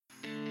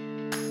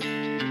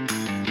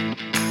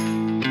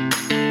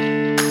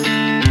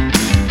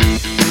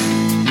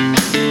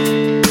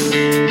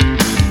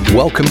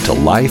Welcome to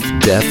Life,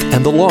 Death,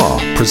 and the Law,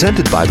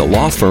 presented by the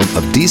law firm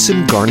of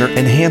Beeson, Garner,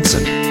 and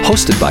Hansen,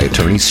 hosted by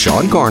attorneys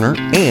Shawn Garner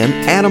and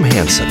Adam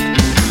Hansen.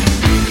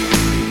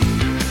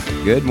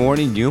 Good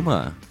morning,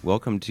 Yuma.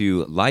 Welcome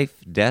to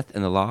Life, Death,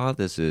 and the Law.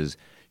 This is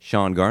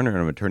Shawn Garner, and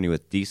I'm an attorney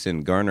with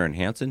Beeson, Garner, and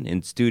Hansen,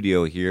 in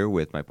studio here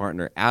with my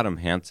partner Adam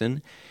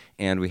Hansen,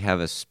 and we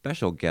have a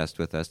special guest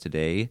with us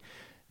today,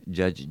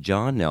 Judge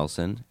John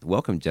Nelson.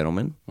 Welcome,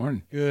 gentlemen.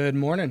 Morning. Good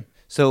morning.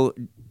 So,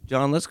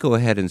 John, let's go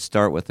ahead and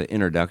start with the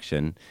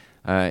introduction.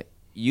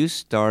 You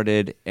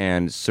started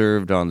and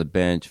served on the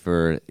bench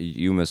for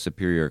Yuma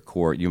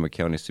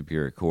County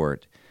Superior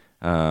Court,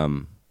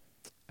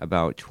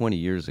 about 20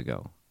 years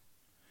ago.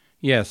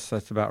 Yes,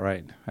 that's about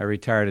right. I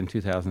retired in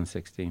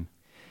 2016.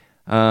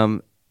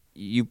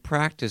 You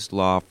practiced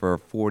law for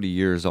 40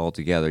 years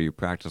altogether. You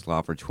practiced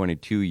law for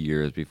 22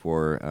 years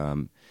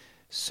before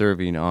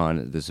serving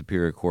on the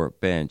Superior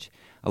Court bench.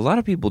 A lot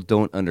of people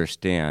don't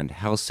understand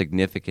how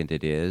significant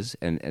it is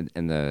and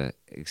the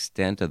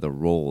extent of the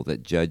role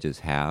that judges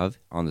have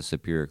on the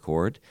Superior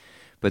Court,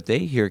 but they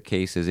hear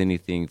cases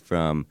anything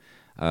from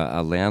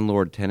a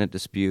landlord-tenant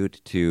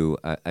dispute to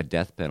a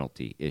death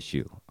penalty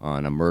issue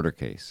on a murder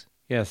case.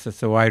 Yes,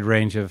 it's a wide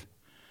range of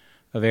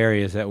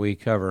areas that we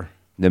cover.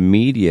 The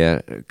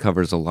media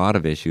covers a lot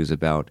of issues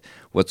about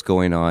what's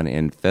going on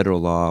in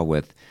federal law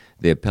with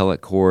the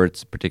appellate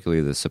courts,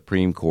 particularly the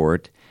Supreme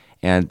Court,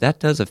 and that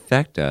does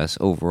affect us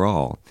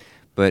overall.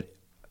 But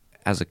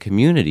as a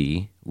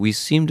community, we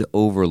seem to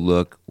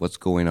overlook what's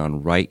going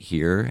on right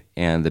here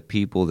and the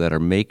people that are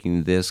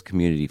making this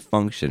community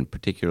function,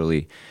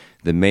 particularly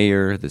the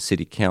mayor, the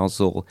city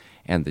council,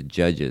 and the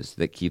judges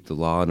that keep the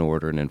law and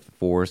order and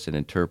enforce and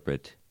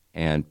interpret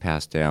and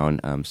pass down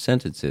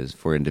sentences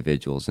for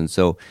individuals. And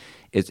so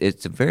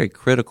it's a very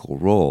critical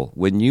role.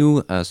 When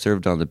you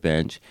served on the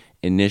bench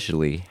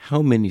initially,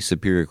 how many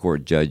Superior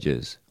Court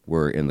judges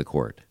were in the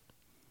court?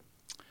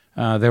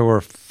 There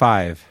were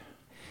five.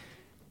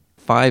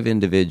 5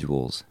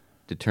 individuals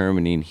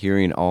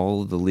hearing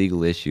all the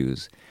legal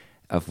issues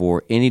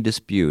for any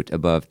dispute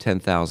above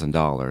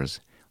 $10,000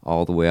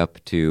 all the way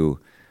up to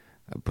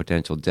a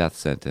potential death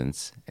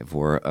sentence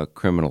for a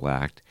criminal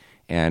act.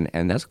 And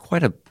that's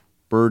quite a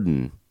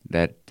burden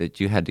that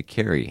you had to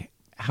carry.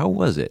 How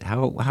was it?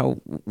 How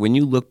when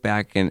you look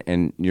back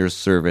in your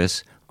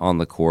service on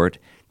the court,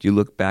 do you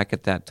look back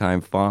at that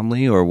time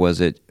fondly, or was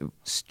it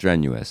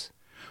strenuous?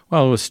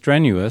 Well, it was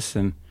strenuous,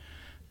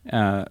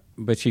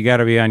 but you got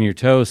to be on your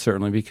toes,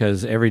 certainly,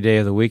 because every day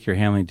of the week you're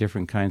handling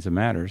different kinds of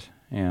matters,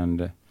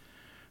 and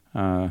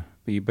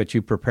but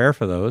you prepare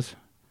for those.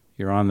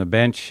 You're on the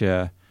bench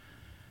a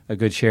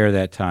good share of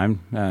that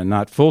time,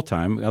 not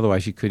full-time,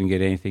 otherwise you couldn't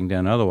get anything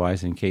done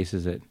otherwise in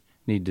cases that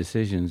need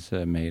decisions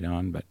made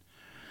on. But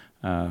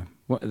of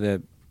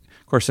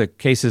course, the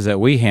cases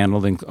that we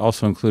handled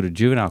also included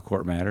juvenile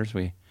court matters.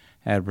 We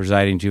had a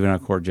presiding juvenile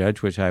court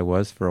judge, which I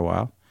was for a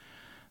while.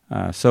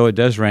 So it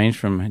does range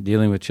from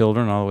dealing with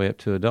children all the way up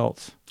to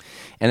adults.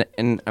 And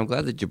I'm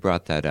glad that you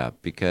brought that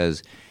up,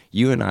 because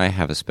you and I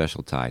have a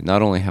special tie.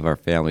 Not only have our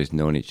families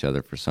known each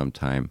other for some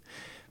time,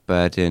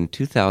 but in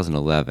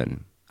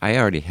 2011, I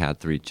already had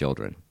 3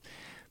 children.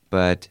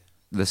 But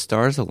the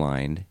stars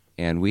aligned,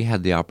 and we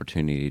had the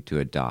opportunity to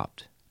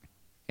adopt.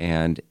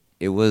 And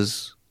it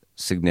was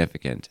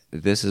significant.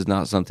 This is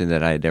not something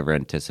that I had ever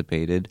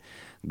anticipated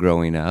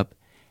growing up.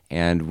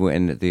 And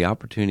when the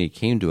opportunity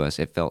came to us,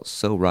 it felt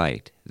so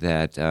right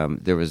that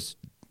there was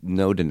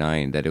no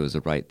denying that it was the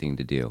right thing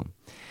to do.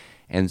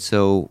 And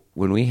so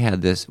when we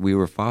had this, we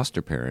were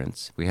foster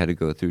parents. We had to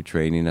go through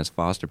training as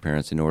foster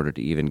parents in order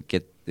to even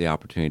get the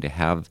opportunity to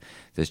have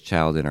this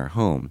child in our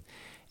home.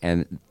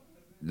 And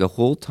the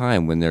whole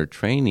time when they're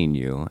training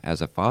you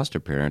as a foster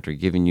parent or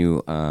giving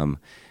you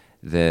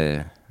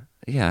the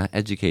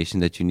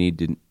education that you need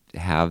to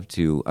have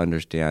to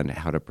understand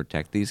how to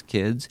protect these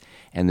kids,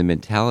 and the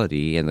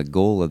mentality and the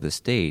goal of the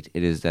state,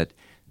 it is that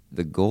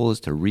the goal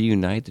is to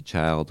reunite the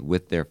child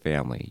with their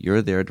family.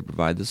 You're there to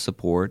provide the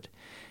support,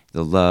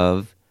 the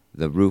love,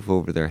 the roof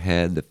over their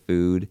head, the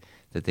food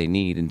that they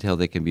need until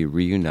they can be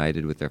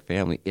reunited with their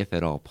family, if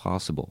at all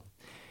possible.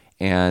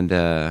 And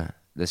the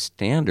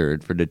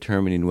standard for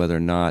determining whether or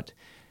not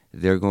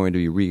they're going to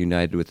be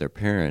reunited with their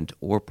parent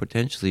or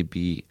potentially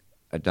be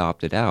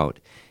adopted out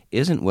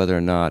isn't whether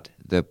or not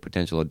the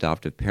potential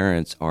adoptive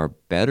parents are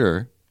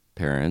better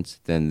parents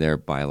than their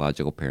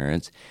biological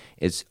parents.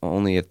 It's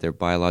only if their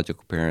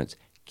biological parents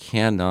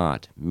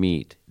cannot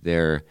meet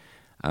their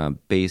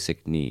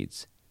basic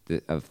needs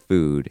of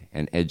food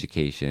and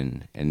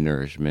education and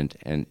nourishment.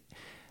 And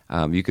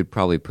you could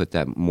probably put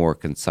that more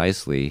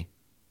concisely.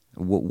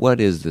 What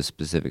is the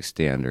specific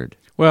standard?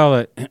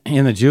 Well,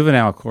 in the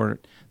juvenile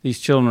court, these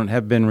children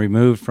have been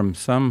removed from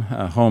some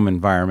home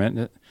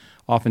environment.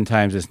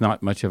 Oftentimes it's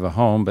not much of a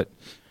home, but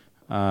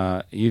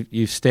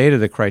you've stated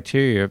the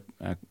criteria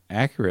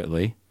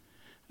accurately.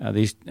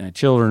 These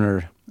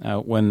children are,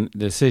 when the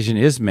decision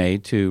is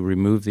made to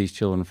remove these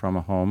children from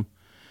a home,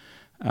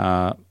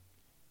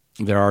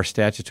 there are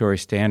statutory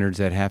standards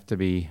that have to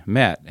be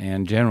met,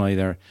 and generally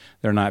they're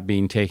not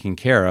being taken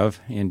care of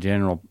in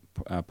general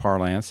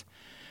parlance.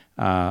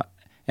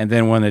 And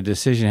then when the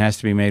decision has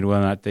to be made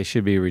whether or not they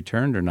should be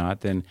returned or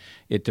not, then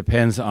it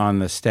depends on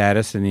the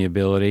status and the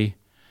ability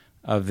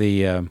of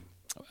the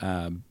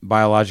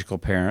biological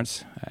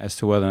parents as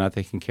to whether or not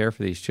they can care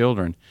for these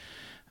children.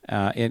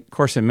 Of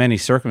course, in many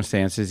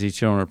circumstances, these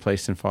children are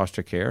placed in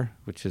foster care,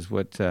 which is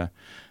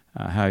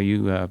how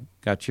you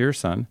got your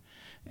son.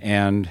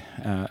 And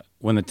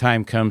when the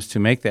time comes to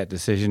make that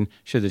decision,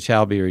 should the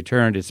child be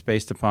returned, it's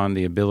based upon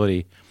the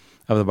ability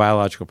of the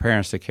biological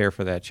parents to care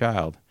for that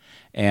child.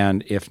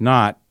 And if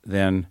not,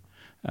 then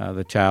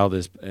the child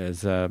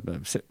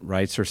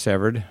rights are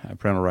severed,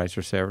 parental rights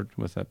are severed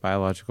with the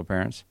biological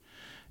parents,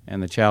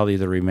 and the child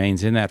either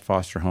remains in that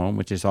foster home,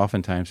 which is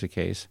oftentimes the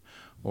case,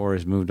 or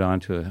is moved on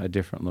to a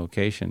different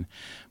location.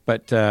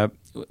 But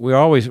we're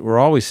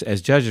always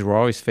as judges, we're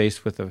always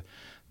faced with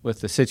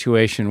the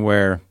situation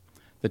where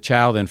the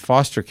child in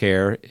foster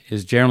care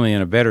is generally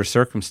in a better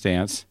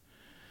circumstance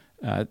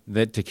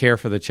to care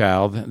for the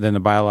child than the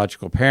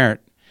biological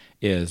parent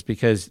is,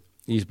 because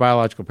these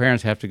biological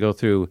parents have to go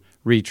through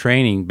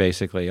retraining,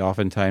 basically.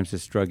 Oftentimes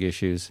it's drug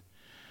issues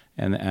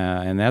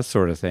and that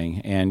sort of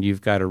thing. And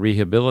you've got to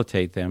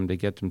rehabilitate them to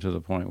get them to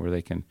the point where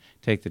they can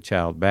take the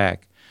child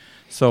back.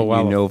 So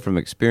you know from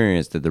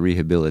experience that the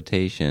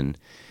rehabilitation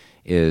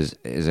is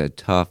a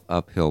tough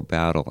uphill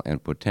battle,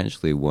 and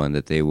potentially one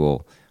that they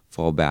will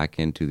fall back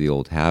into the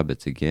old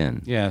habits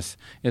again. Yes.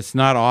 It's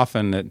not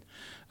often that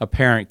a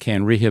parent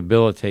can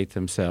rehabilitate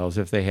themselves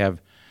if they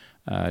have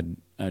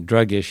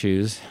drug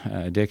issues,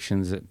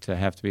 addictions that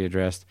have to be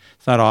addressed.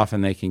 It's not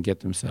often they can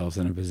get themselves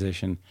in a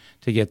position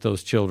to get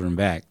those children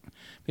back,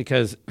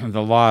 because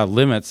the law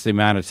limits the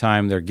amount of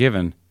time they're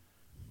given.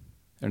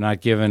 They're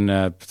not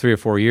given 3 or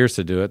 4 years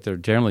to do it. They're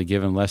generally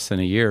given less than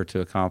a year to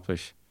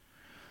accomplish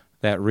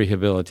that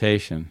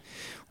rehabilitation.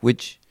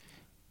 Which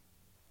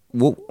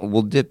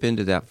we'll dip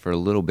into that for a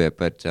little bit,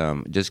 but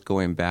just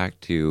going back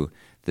to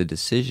the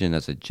decision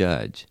as a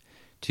judge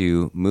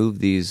to move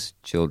these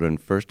children,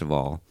 first of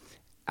all,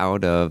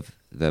 out of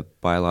the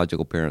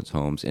biological parents'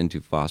 homes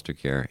into foster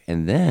care,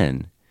 and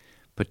then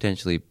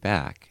potentially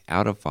back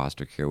out of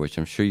foster care, which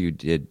I'm sure you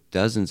did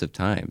dozens of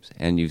times.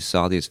 And you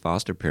saw these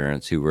foster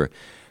parents who were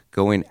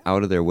going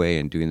out of their way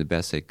and doing the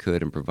best they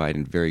could and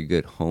providing very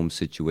good home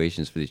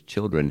situations for these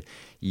children,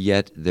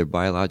 yet their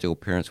biological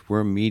parents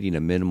were meeting a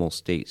minimal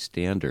state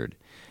standard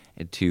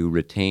to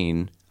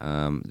retain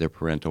their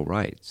parental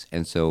rights.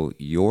 And so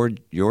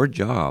your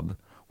job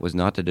was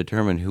not to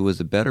determine who was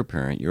the better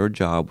parent. Your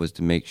job was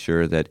to make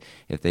sure that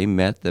if they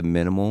met the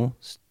minimal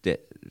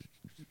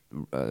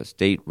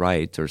state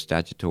rights or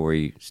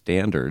statutory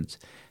standards,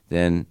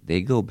 then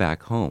they go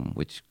back home,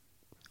 which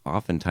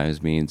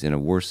oftentimes means in a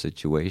worse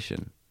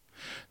situation.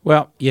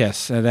 Well,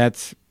 yes,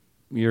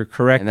 you're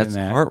correct in that. And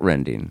that's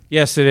heartrending.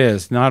 Yes, it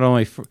is, not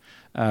only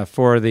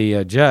for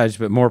the judge,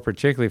 but more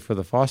particularly for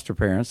the foster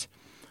parents.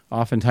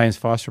 Oftentimes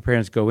foster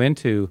parents go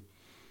into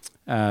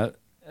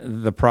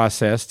the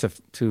process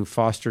to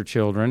foster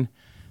children,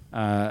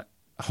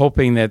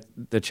 hoping that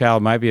the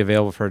child might be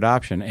available for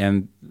adoption,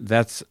 and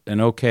that's an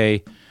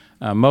okay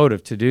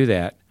motive to do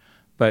that.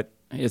 But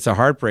it's a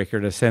heartbreaker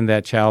to send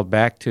that child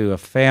back to a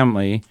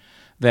family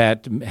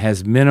that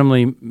has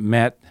minimally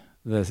met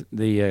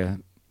the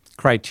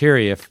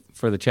criteria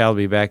for the child to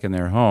be back in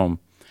their home,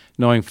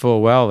 knowing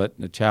full well that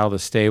the child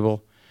is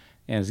stable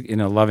and is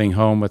in a loving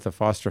home with a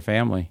foster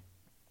family.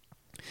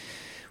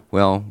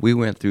 Well, we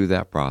went through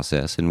that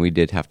process, and we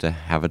did have to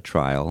have a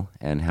trial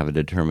and have a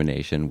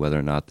determination whether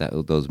or not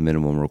those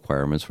minimum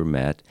requirements were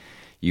met.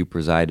 You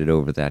presided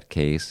over that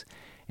case,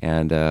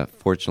 and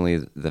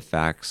fortunately the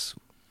facts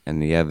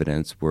and the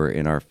evidence were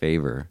in our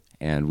favor,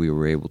 and we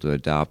were able to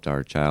adopt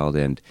our child,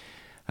 and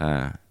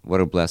what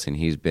a blessing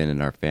he's been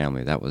in our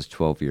family. That was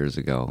 12 years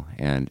ago,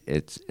 and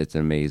it's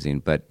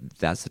amazing. But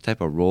that's the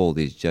type of role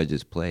these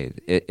judges play.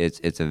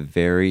 It's a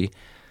very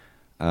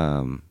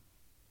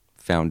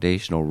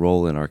foundational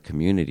role in our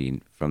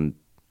community, from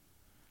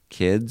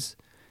kids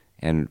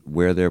and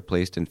where they're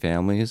placed in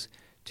families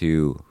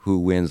to who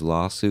wins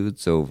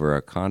lawsuits over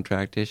a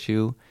contract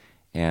issue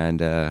and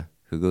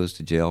who goes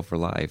to jail for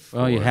life.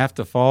 Well, you have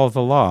to follow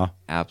the law.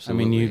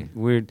 Absolutely. I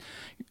mean,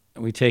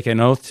 we take an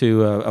oath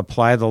to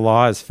apply the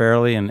law as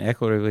fairly and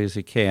equitably as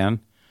we can.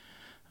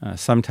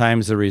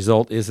 Sometimes the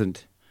result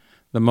isn't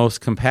the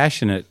most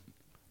compassionate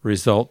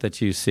result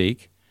that you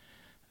seek,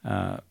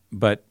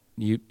 but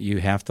you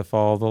have to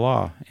follow the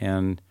law,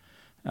 and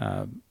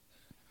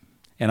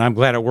I'm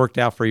glad it worked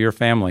out for your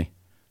family.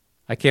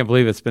 I can't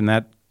believe it's been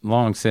that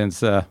long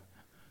since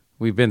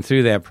we've been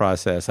through that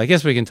process. I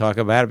guess we can talk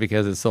about it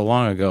because it's so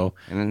long ago.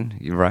 And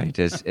you're right.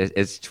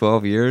 It's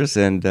 12 years,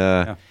 and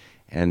Yeah.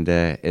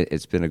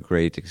 It's been a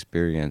great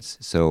experience.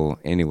 So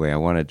anyway, I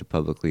wanted to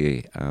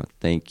publicly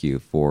thank you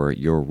for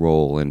your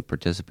role in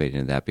participating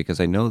in that, because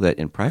I know that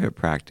in private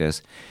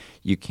practice,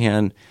 you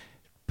can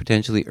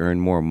potentially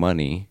earn more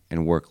money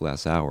and work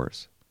less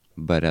hours.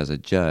 But as a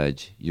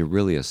judge, you're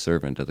really a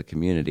servant of the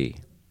community.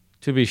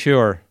 To be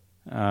sure.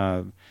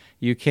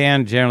 You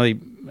can generally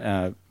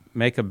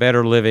make a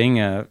better living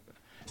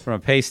from a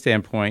pay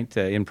standpoint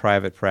in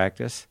private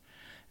practice.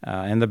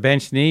 And the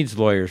bench needs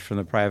lawyers from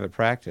the private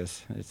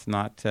practice. It's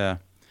not,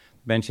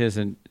 bench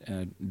isn't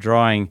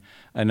drawing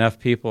enough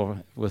people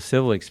with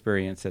civil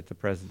experience at the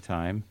present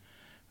time.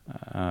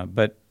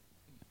 But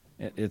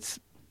it's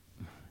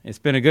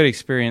been a good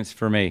experience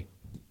for me.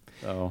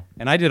 So,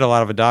 and I did a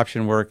lot of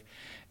adoption work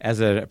as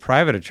a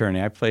private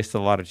attorney. I placed a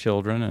lot of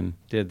children and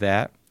did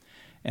that.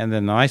 And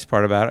then the nice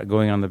part about it,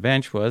 going on the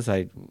bench, was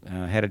I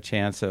had a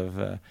chance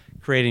of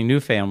creating new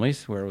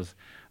families where it was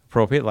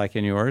appropriate, like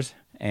in yours,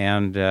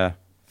 and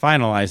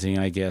finalizing,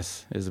 I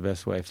guess, is the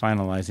best way,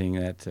 finalizing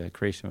that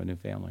creation of a new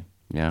family.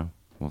 Yeah.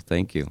 Well,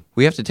 thank you.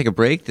 We have to take a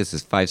break. This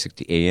is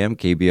 560 AM,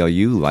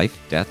 KBLU, Life,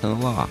 Death, and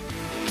the Law.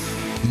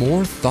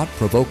 More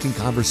thought-provoking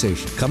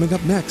conversation coming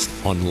up next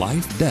on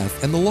Life,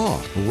 Death, and the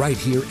Law, right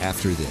here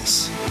after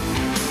this.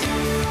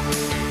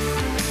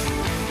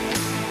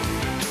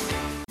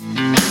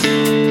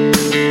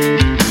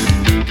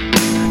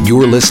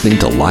 You're listening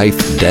to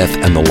Life, Death,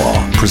 and the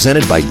Law,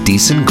 presented by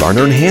Beeson,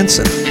 Garner, and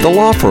Hansen, the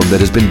law firm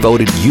that has been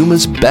voted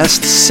Yuma's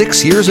best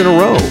 6 years in a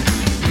row.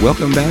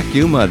 Welcome back,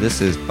 Yuma.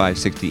 This is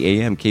 560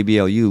 AM,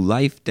 KBLU,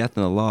 Life, Death,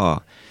 and the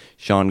Law.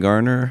 Shawn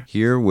Garner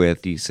here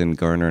with Beeson,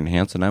 Garner, and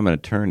Hansen. I'm an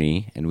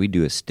attorney, and we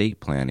do estate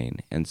planning.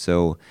 And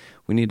so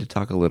we need to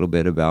talk a little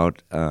bit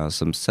about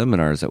some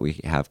seminars that we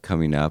have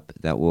coming up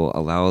that will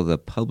allow the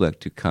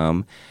public to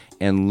come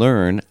and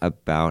learn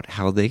about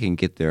how they can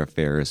get their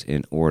affairs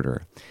in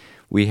order.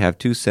 We have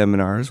two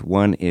seminars.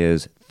 One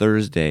is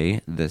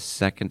Thursday, the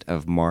 2nd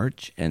of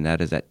March, and that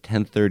is at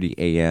 10:30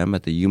 a.m.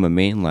 at the Yuma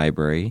Main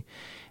Library.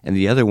 And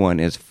the other one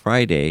is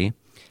Friday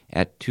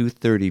at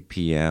 2:30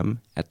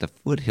 p.m. at the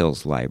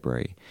Foothills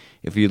Library.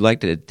 If you'd like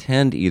to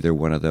attend either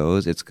one of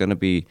those, it's going to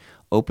be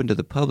open to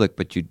the public,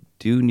 but you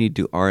do need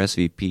to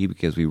RSVP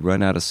because we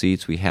run out of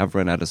seats. We have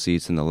run out of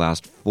seats in the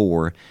last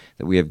 4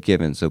 that we have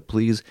given. So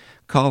please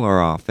call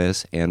our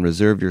office and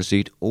reserve your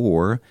seat,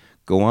 or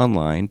go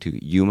online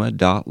to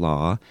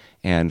yuma.law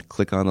and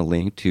click on the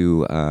link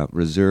to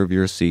reserve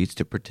your seats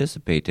to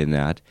participate in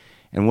that.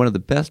 And one of the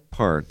best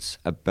parts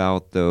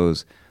about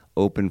those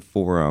open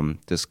forum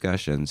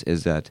discussions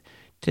is that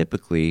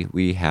typically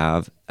we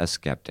have a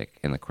skeptic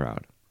in the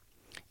crowd.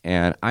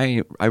 And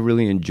I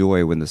really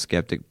enjoy when the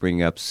skeptic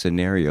bring up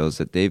scenarios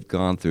that they've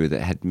gone through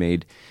that had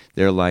made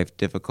their life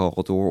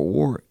difficult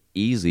or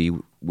easy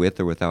with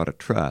or without a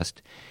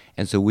trust.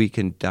 And so we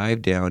can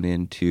dive down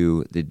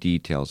into the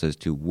details as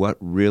to what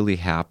really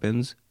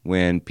happens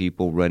when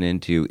people run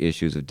into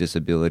issues of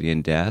disability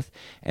and death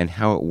and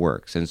how it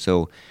works. And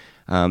so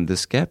the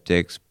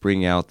skeptics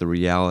bring out the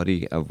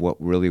reality of what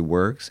really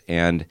works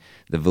and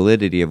the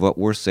validity of what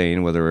we're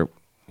saying, whether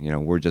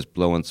we're just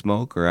blowing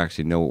smoke or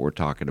actually know what we're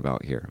talking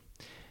about here.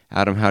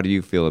 Adam, how do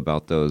you feel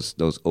about those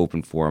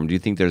open forum? Do you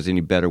think there's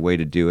any better way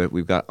to do it?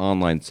 We've got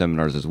online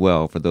seminars as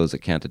well for those that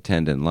can't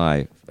attend in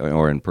live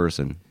or in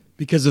person.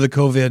 Because of the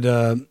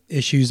COVID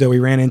issues that we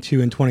ran into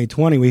in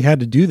 2020, we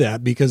had to do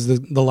that because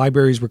the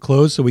libraries were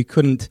closed, so we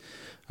couldn't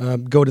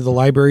go to the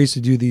libraries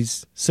to do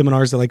these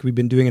seminars that like we've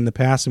been doing in the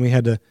past, and we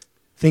had to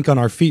think on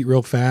our feet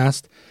real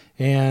fast.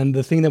 And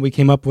the thing that we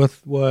came up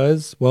with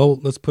was, well,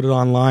 let's put it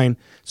online.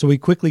 So we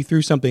quickly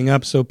threw something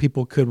up so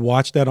people could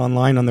watch that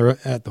online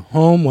at the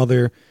home while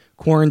they're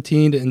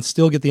quarantined and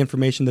still get the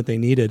information that they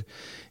needed.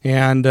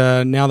 And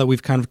now that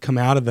we've kind of come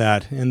out of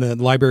that and the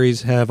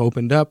libraries have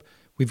opened up,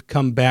 we've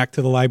come back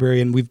to the library,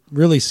 and we've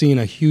really seen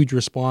a huge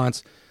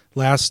response.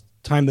 Last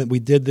time that we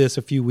did this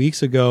a few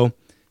weeks ago,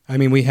 I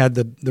mean, we had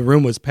the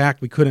room was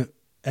packed. We couldn't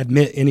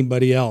admit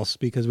anybody else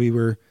because we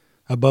were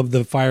above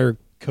the fire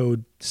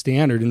code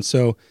standard. And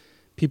so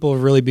people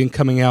have really been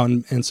coming out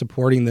and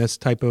supporting this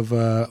type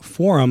of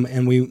forum,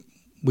 and we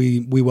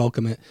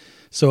welcome it.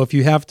 So if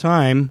you have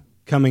time,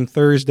 coming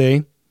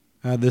Thursday,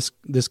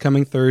 this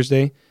coming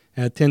Thursday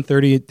at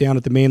 10:30 down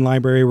at the main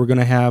library, we're going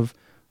to have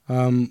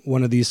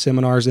one of these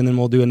seminars, and then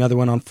we'll do another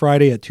one on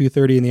Friday at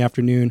 2:30 in the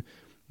afternoon.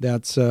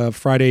 That's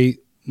Friday,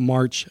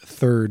 March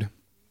 3rd.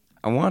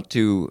 I want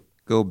to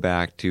go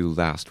back to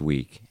last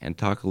week and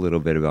talk a little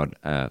bit about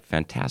a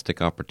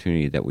fantastic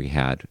opportunity that we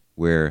had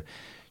where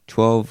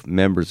 12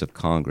 members of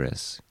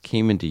Congress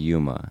came into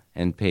Yuma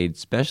and paid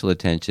special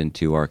attention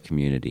to our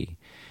community,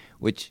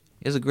 which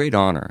is a great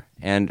honor.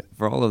 And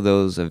for all of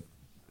those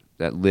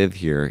that live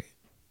here,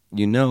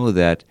 you know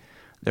that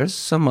there's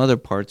some other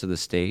parts of the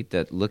state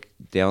that look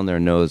down their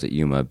nose at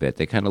Yuma a bit.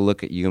 They kind of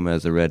look at Yuma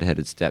as a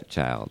redheaded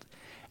stepchild.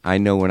 I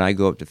know when I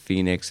go up to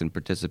Phoenix and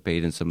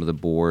participate in some of the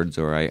boards,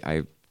 or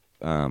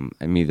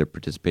I'm either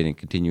participating in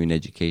continuing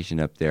education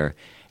up there,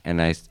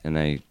 and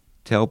I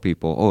tell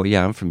people, "Oh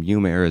yeah, I'm from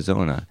Yuma,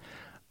 Arizona."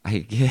 I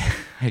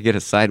get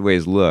a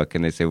sideways look,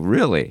 and they say,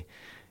 "Really,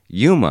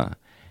 Yuma?"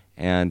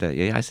 And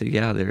I say,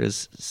 "Yeah, there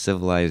is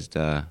civilized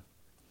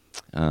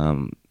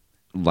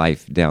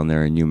life down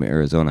there in Yuma,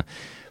 Arizona."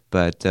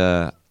 But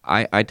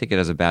I take it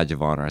as a badge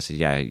of honor. I said,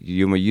 "Yeah,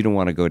 Yuma, you don't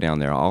want to go down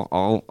there.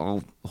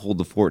 I'll hold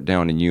the fort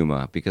down in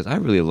Yuma because I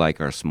really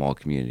like our small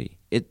community.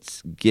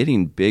 It's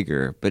getting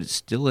bigger, but it's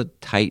still a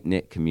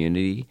tight-knit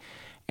community,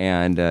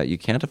 And you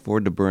can't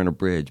afford to burn a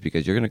bridge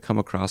because you're going to come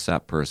across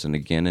that person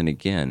again and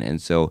again.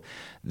 And so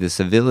the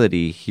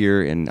civility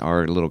here in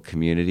our little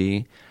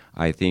community,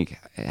 I think,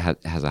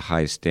 has a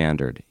high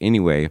standard.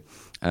 Anyway,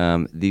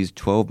 these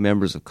 12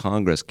 members of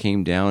Congress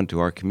came down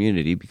to our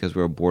community because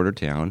we're a border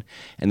town,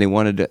 and they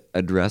wanted to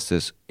address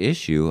this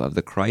issue of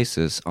the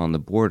crisis on the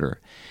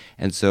border.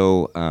 And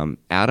so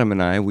Adam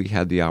and I, we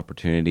had the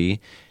opportunity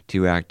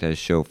to act as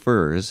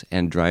chauffeurs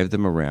and drive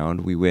them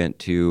around. We went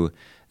to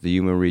the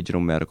Yuma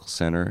Regional Medical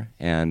Center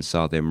and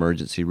saw the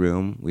emergency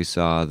room. We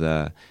saw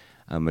the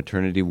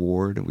maternity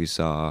ward. We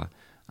saw,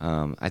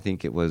 I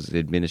think it was the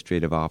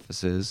administrative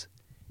offices.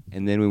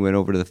 And then we went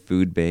over to the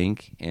food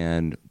bank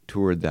and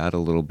toured that a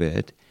little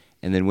bit,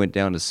 and then went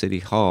down to City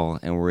Hall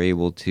and were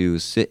able to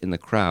sit in the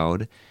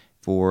crowd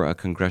for a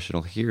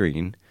congressional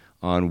hearing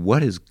on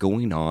what is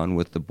going on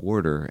with the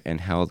border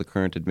and how the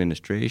current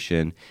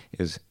administration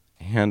is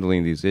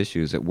handling these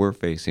issues that we're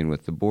facing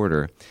with the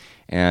border.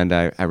 And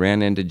I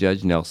ran into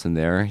Judge Nelson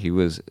there. He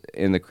was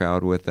in the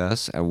crowd with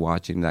us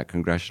watching that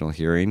congressional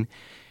hearing.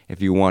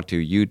 If you want to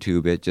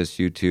YouTube it, just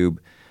YouTube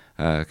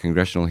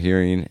congressional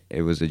hearing.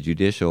 It was a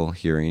judicial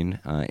hearing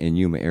in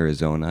Yuma,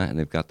 Arizona, and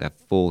they've got that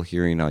full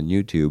hearing on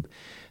YouTube.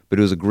 But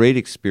it was a great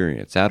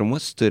experience. Adam,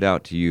 what stood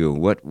out to you?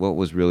 What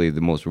was really the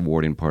most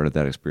rewarding part of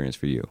that experience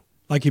for you?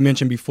 Like you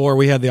mentioned before,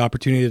 we had the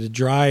opportunity to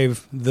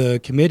drive the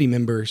committee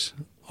members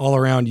all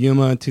around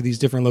Yuma to these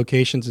different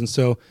locations.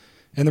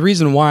 And the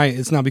reason why,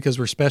 it's not because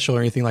we're special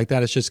or anything like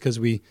that. It's just because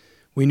we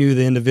knew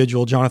the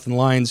individual, Jonathan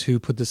Lyons, who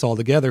put this all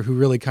together, who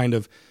really kind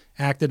of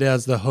acted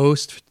as the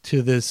host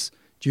to this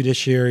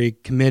Judiciary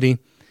Committee.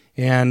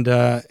 And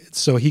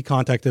so he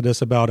contacted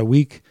us about a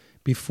week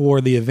before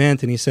the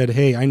event, and he said,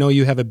 hey, I know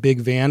you have a big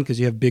van because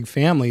you have big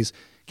families.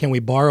 Can we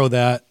borrow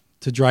that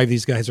to drive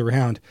these guys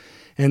around?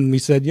 And we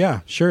said, yeah,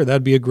 sure,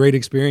 that'd be a great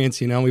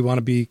experience. We want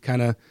to be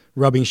kind of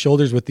rubbing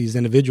shoulders with these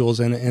individuals.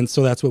 And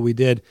so that's what we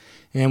did.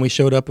 And we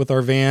showed up with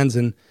our vans,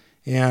 and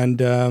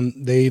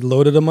they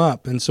loaded them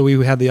up. And so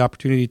we had the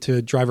opportunity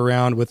to drive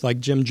around with like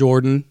Jim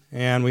Jordan,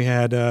 and we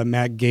had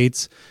Matt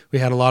Gaetz. We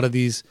had a lot of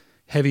these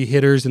heavy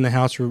hitters in the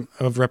House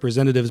of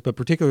Representatives, but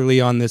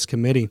particularly on this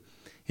committee.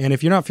 And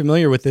if you're not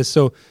familiar with this,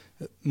 so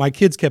my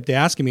kids kept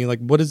asking me, like,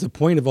 what is the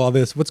point of all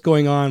this? What's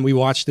going on? We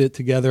watched it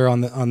together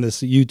on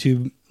this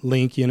YouTube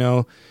link,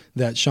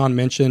 that Shawn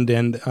mentioned,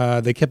 and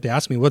they kept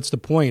asking me, what's the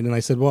point? And I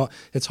said, well,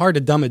 it's hard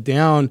to dumb it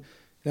down,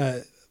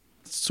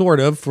 sort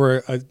of,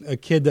 for a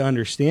kid to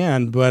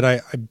understand, but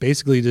I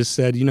basically just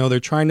said, they're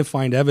trying to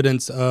find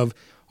evidence of,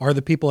 are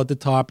the people at the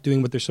top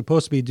doing what they're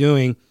supposed to be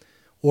doing,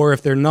 or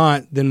if they're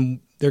not, then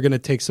they're going to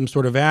take some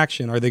sort of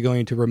action. Are they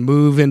going to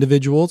remove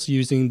individuals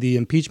using the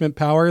impeachment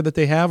power that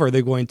they have? Are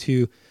they going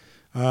to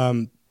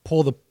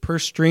pull the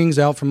purse strings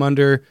out from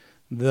under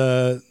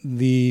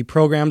the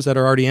programs that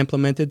are already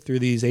implemented through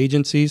these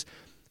agencies?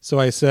 So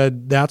I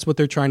said, that's what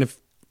they're trying to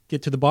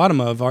get to the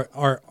bottom of.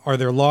 Are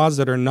there laws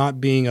that are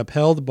not being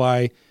upheld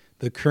by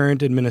the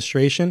current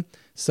administration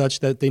such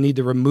that they need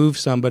to remove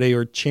somebody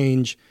or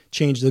change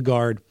the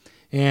guard?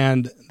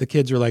 And the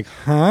kids are like,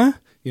 huh?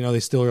 They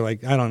still are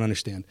like, I don't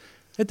understand.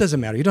 It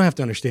doesn't matter. You don't have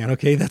to understand,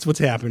 okay? That's what's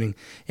happening.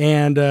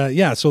 And,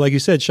 so like you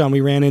said, Shawn,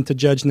 we ran into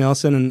Judge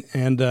Nelson,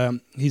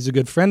 and he's a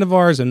good friend of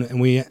ours, and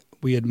we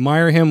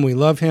admire him. We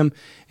love him.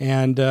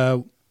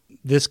 And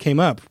this came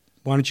up.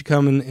 Why don't you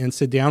come and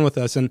sit down with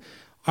us? And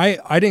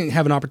I didn't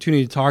have an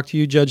opportunity to talk to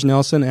you, Judge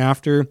Nelson,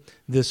 after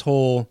this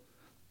whole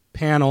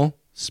panel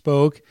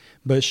spoke,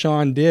 but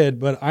Shawn did.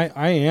 But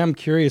I am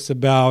curious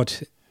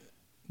about,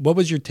 what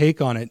was your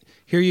take on it?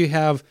 Here you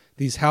have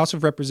these House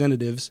of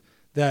Representatives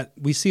that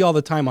we see all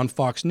the time on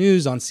Fox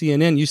News, on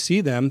CNN. You see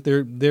them.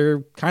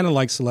 They're kind of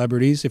like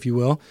celebrities, if you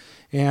will.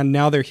 And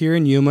now they're here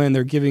in Yuma, and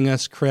they're giving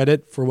us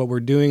credit for what we're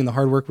doing and the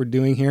hard work we're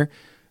doing here.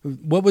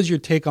 What was your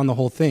take on the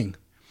whole thing?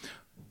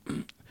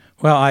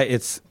 Well,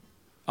 it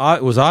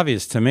was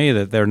obvious to me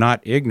that they're not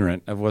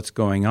ignorant of what's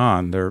going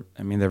on. They're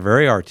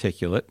very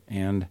articulate,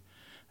 and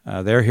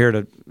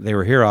they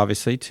were here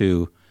obviously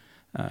to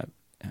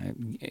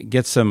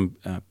get some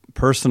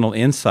personal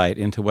insight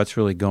into what's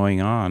really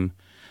going on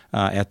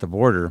at the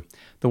border.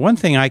 The one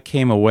thing I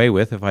came away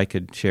with, if I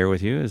could share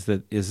with you,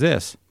 is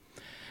this.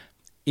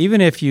 Even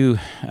if you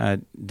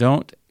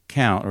don't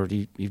count, or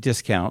you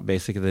discount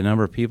basically the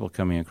number of people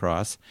coming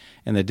across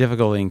and the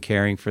difficulty in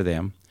caring for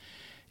them,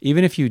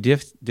 even if you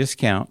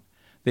discount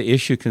the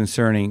issue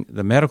concerning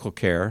the medical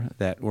care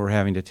that we're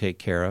having to take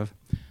care of,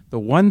 the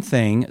one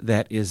thing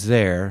that is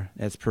there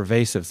that's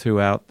pervasive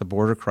throughout the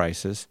border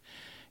crisis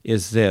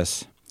is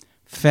this.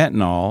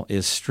 Fentanyl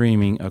is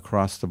streaming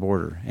across the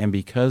border. And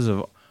because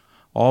of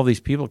all these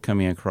people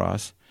coming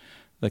across,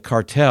 the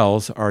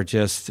cartels are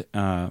just,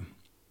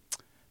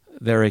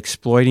 they're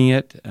exploiting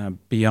it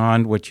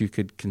beyond what you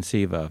could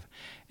conceive of.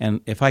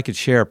 And if I could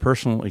share a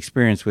personal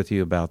experience with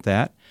you about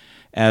that,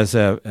 as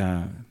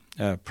a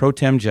pro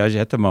tem judge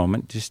at the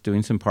moment, just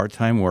doing some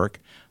part-time work,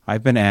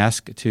 I've been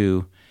asked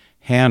to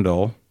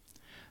handle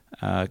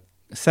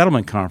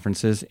settlement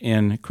conferences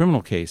in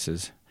criminal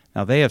cases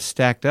Now, they have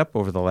stacked up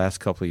over the last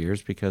couple of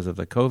years because of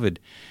the COVID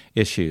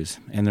issues,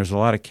 and there's a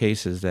lot of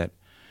cases that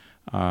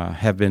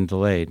have been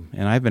delayed.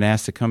 And I've been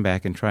asked to come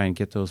back and try and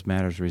get those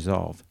matters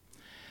resolved.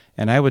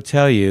 And I would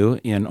tell you,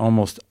 in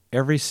almost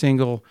every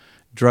single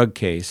drug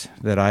case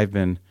that I've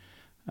been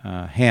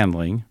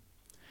handling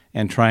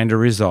and trying to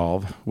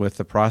resolve with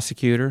the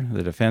prosecutor,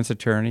 the defense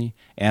attorney,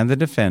 and the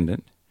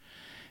defendant,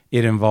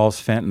 it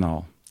involves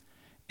fentanyl.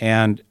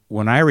 And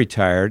when I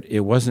retired,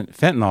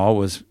 fentanyl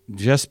was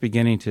just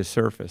beginning to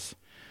surface.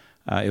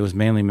 It was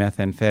mainly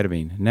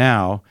methamphetamine.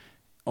 Now,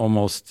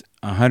 almost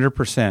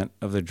 100%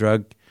 of the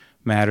drug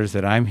matters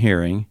that I'm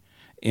hearing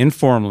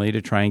informally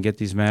to try and get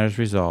these matters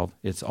resolved,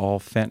 it's all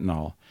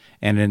fentanyl.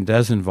 And it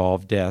does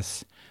involve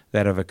deaths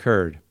that have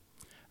occurred.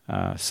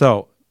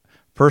 So,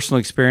 personal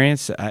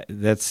experience,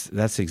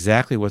 that's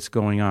exactly what's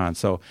going on.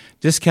 So,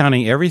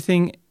 discounting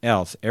everything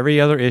else,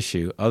 every other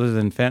issue other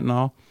than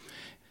fentanyl,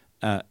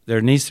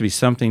 there needs to be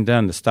something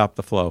done to stop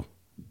the flow.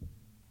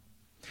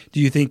 Do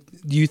you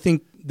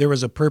think there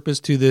was a purpose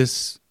to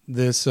this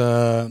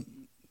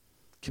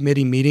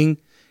committee meeting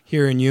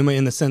here in Yuma,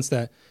 in the sense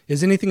that,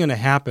 is anything going to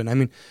happen? I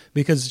mean,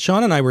 because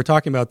Shawn and I were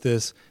talking about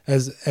this,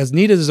 as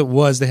neat as it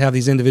was to have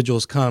these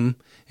individuals come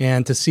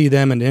and to see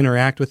them and to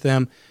interact with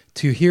them,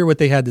 to hear what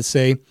they had to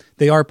say.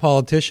 They are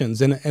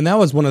politicians, and that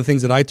was one of the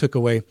things that I took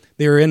away.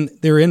 They were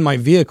in my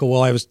vehicle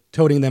while I was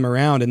toting them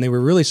around, and they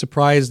were really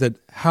surprised at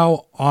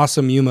how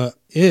awesome Yuma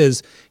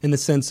is in the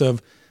sense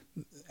of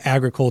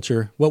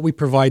agriculture, what we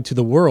provide to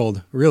the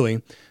world,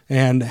 really,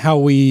 and how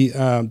we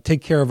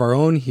take care of our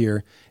own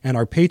here, and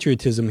our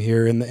patriotism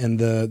here, and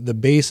the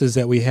bases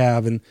that we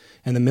have, and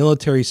the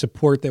military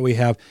support that we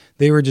have.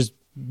 They were just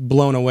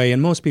blown away,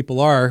 and most people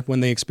are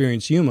when they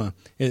experience Yuma.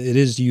 It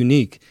is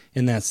unique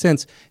in that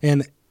sense.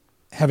 And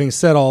having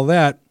said all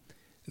that,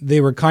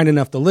 they were kind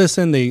enough to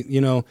listen.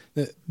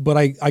 But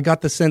I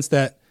got the sense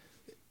that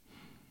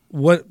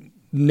what?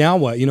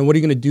 What are you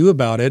going to do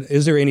about it?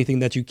 Is there anything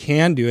that you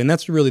can do? And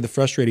that's really the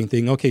frustrating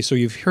thing. Okay, so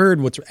you've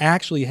heard what's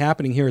actually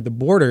happening here at the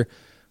border.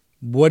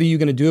 What are you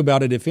going to do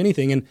about it, if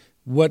anything? And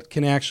what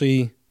can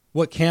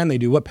they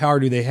do? What power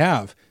do they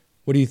have?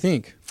 What do you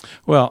think?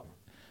 Well,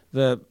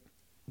 the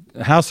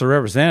House of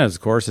Representatives,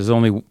 of course, is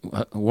only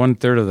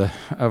 1/3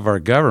 of our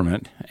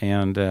government,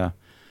 and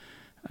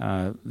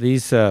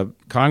these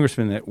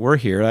congressmen that were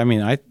here, I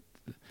mean,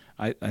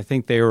 I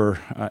think they were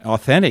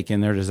authentic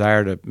in their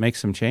desire to make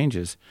some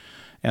changes.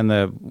 And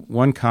the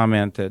one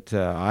comment that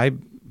I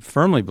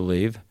firmly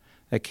believe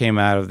that came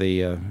out of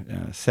the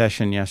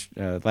session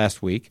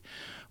last week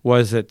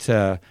was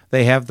that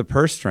they have the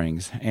purse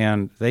strings,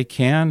 and they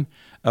can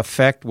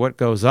affect what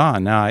goes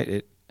on. Now,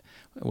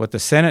 what the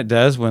Senate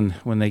does when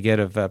they get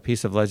a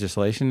piece of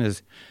legislation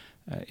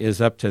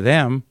is up to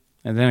them.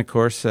 And then, of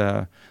course,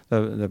 the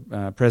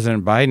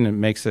President Biden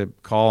makes a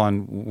call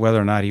on whether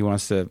or not he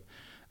wants to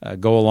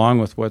go along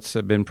with what's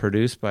been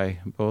produced by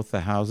both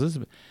the houses.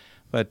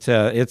 But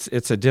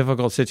it's a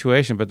difficult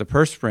situation. But the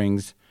purse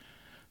strings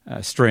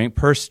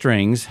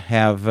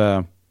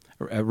have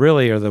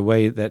really are the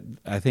way that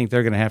I think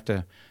they're going to have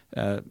to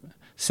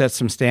set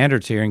some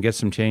standards here and get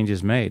some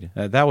changes made.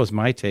 That was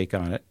my take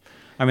on it.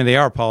 I mean, they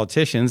are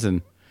politicians,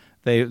 and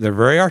they're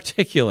very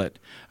articulate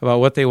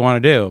about what they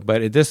want to do.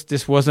 But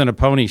this wasn't a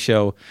pony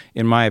show,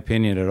 in my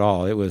opinion, at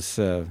all. It was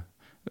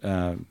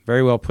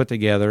very well put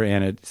together,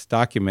 and it's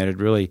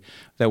documented, really,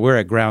 that we're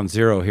at ground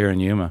zero here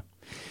in Yuma.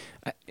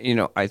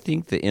 I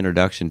think the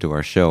introduction to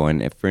our show,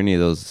 and if for any of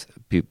those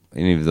people,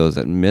 any of those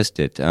that missed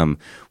it,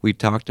 we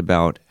talked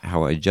about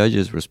how a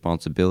judge's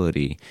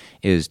responsibility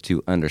is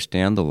to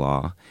understand the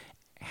law,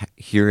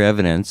 hear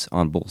evidence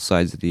on both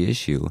sides of the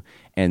issue,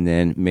 and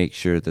then make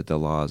sure that the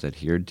law is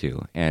adhered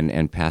to,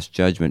 and pass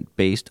judgment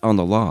based on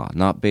the law,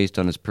 not based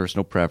on his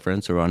personal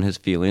preference or on his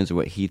feelings or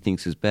what he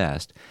thinks is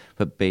best,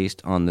 but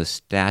based on the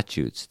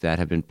statutes that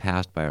have been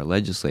passed by our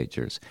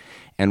legislatures.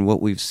 And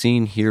what we've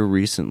seen here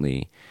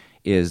recently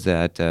is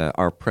that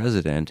our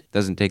president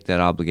doesn't take that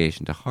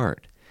obligation to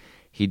heart.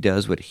 He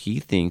does what he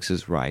thinks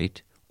is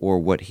right, or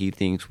what he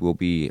thinks will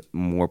be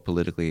more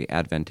politically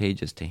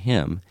advantageous to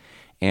him,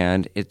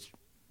 and it's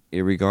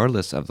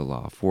regardless of the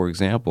law. For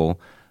example,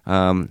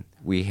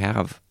 we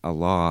have a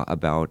law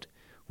about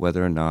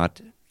whether or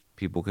not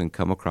people can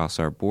come across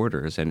our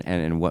borders, and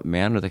in what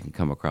manner they can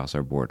come across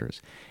our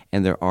borders.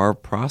 And there are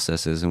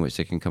processes in which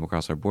they can come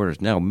across our borders.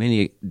 Now,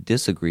 many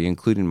disagree,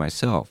 including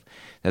myself,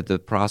 that the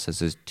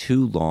process is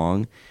too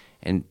long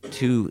and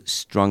too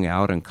strung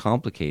out and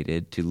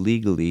complicated to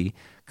legally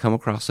come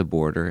across the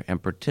border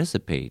and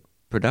participate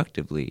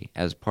productively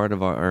as part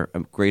of our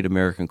great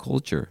American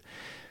culture.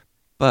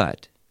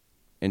 But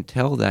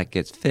until that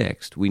gets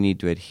fixed, we need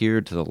to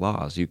adhere to the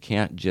laws. You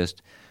can't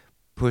just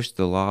push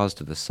the laws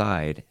to the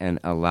side and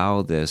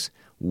allow this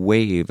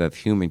wave of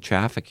human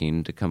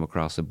trafficking to come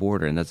across the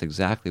border, and that's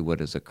exactly what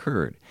has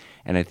occurred.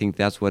 And I think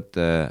that's what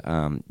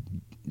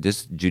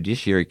this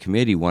Judiciary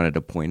Committee wanted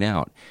to point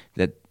out,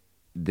 that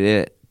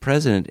the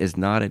President is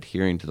not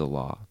adhering to the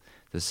law.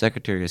 The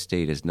Secretary of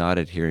State is not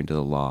adhering to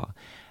the law.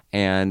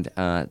 And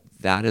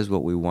that is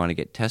what we want to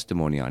get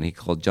testimony on. He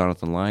called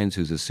Jonathan Lyons,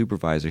 who's a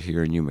supervisor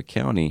here in Yuma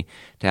County,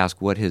 to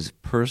ask what his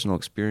personal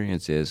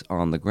experience is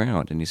on the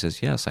ground. And he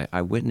says, yes,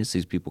 I witnessed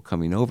these people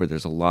coming over.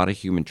 There's a lot of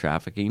human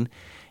trafficking.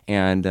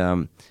 And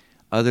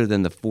other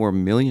than the 4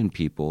 million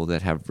people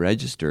that have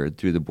registered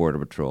through the Border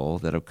Patrol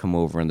that have come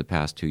over in the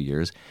past 2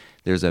 years,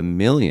 there's 1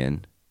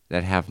 million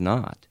that have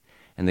not.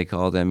 And they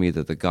call them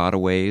either the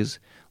gotaways,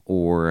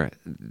 or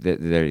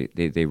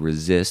they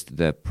resist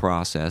the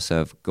process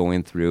of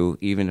going through.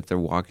 Even if they're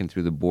walking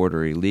through the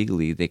border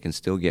illegally, they can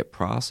still get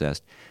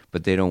processed,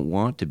 but they don't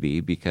want to be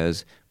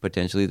because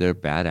potentially they're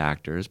bad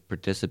actors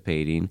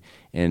participating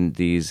in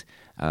these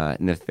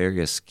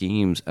nefarious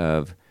schemes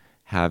of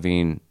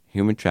having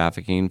human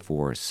trafficking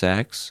for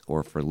sex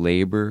or for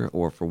labor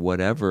or for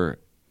whatever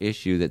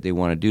issue that they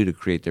want to do to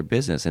create their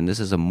business. And this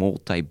is a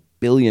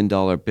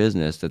multi-billion-dollar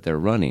business that they're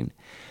running.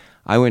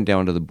 I went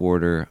down to the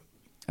border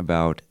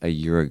about a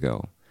year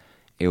ago.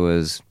 It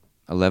was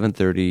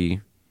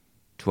 11:30,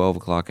 12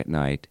 o'clock at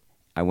night.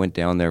 I went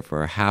down there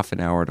for a half an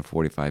hour to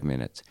 45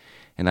 minutes,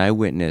 and I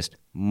witnessed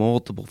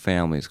multiple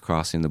families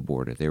crossing the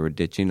border. They were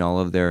ditching all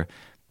of their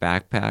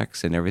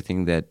backpacks and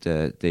everything that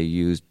they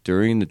used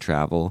during the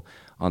travel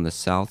on the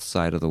south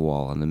side of the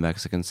wall, on the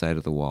Mexican side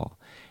of the wall,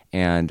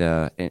 and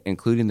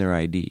including their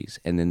IDs.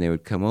 And then they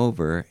would come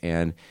over,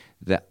 and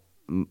the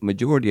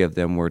majority of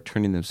them were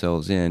turning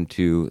themselves in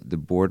to the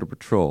Border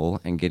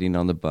Patrol and getting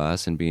on the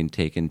bus and being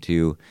taken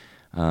to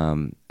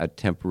a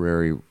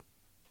temporary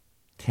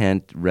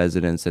tent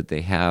residence that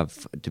they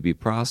have to be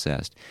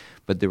processed.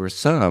 But there were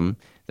some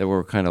that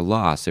were kind of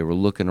lost. They were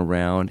looking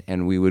around,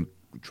 and we would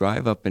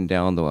drive up and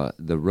down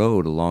the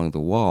road along the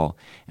wall,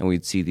 and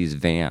we'd see these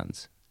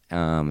vans.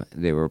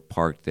 They were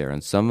parked there,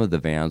 and some of the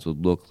vans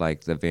would look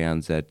like the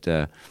vans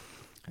that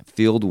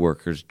field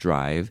workers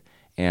drive,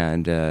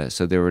 and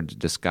so they were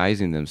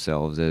disguising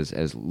themselves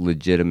as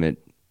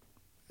legitimate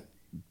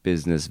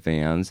business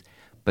vans,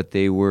 but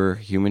they were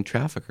human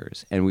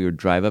traffickers. And we would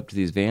drive up to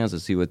these vans to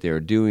see what they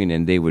were doing,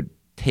 and they would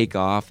take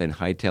off and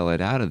hightail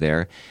it out of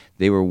there.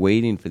 They were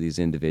waiting for these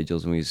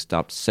individuals, and we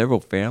stopped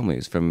several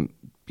families from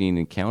being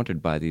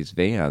encountered by these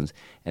vans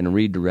and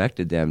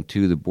redirected them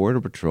to the Border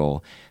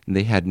Patrol. And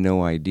they had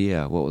no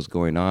idea what was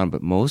going on,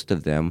 but most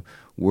of them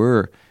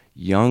were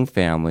young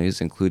families,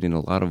 including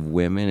a lot of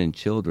women and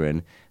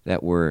children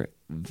that were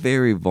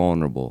very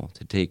vulnerable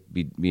to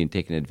being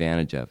taken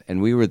advantage of. And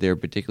we were there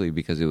particularly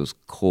because it was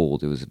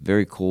cold. It was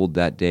very cold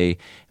that day,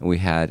 and we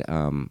had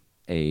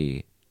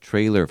a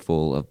trailer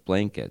full of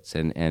blankets.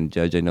 And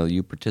Judge, I know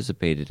you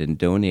participated in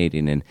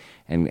donating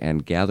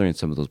and gathering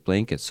some of those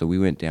blankets. So we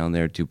went down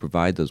there to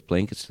provide those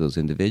blankets to those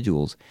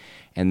individuals.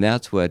 And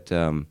that's what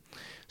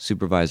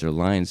Supervisor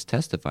Lyons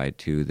testified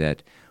to,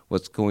 that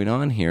what's going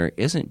on here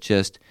isn't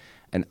just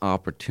an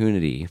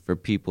opportunity for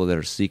people that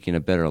are seeking a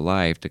better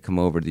life to come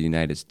over to the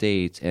United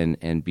States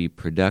and be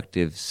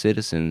productive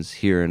citizens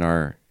here in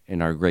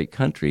our great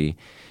country.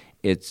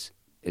 It's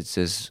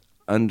this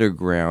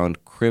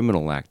underground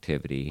criminal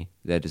activity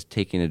that is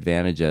taking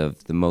advantage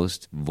of the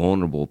most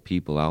vulnerable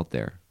people out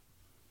there.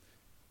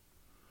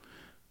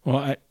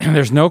 Well,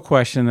 there's no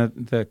question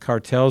that the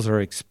cartels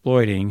are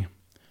exploiting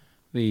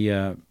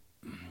the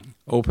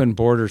open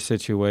border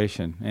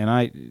situation,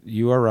 and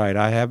you are right.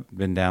 I have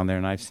been down there,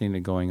 and I've seen it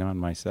going on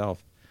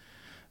myself.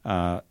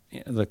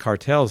 The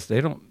cartels,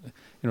 they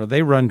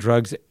run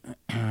drugs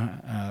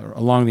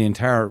along the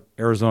entire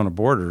Arizona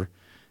border,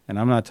 and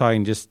I'm not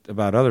talking just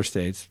about other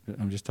states.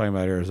 I'm just talking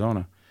about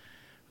Arizona.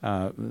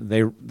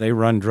 They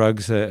run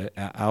drugs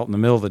out in the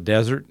middle of the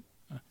desert,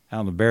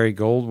 out in the Berry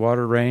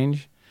Goldwater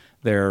Range.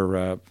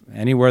 They're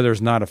anywhere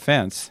there's not a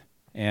fence,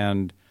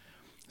 and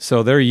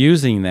so they're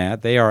using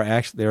that.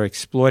 They're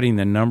exploiting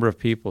the number of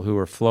people who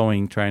are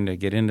flowing, trying to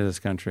get into this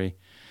country,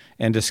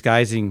 and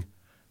disguising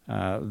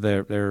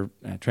their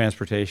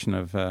transportation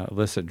of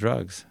illicit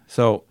drugs.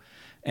 So,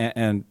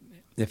 and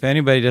if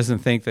anybody doesn't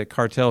think that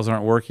cartels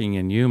aren't working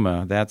in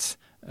Yuma,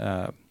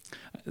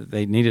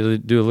 they need to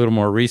do a little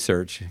more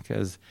research,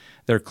 because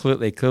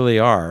they clearly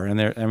are.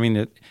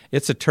 And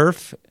it's a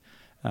turf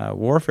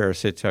warfare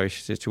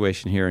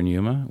situation here in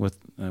Yuma with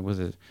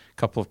a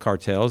couple of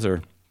cartels.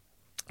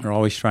 Are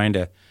always trying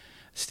to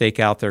stake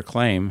out their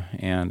claim,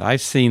 and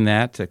I've seen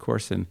that, of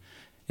course, in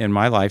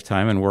my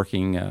lifetime and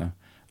working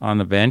on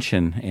the bench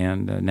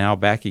and now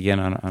back again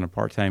on a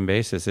part-time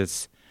basis.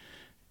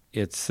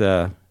 It's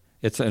an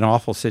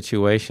awful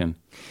situation,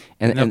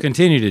 and they'll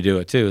continue to do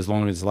it too as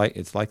long as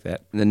it's like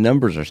that. The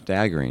numbers are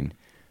staggering.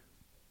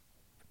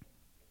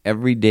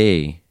 Every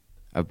day,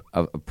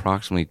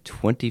 approximately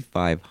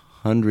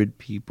 2,500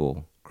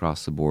 people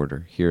cross the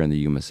border here in the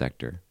Yuma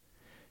sector.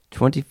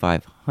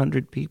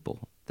 2,500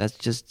 people. That's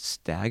just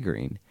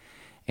staggering.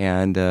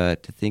 And to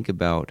think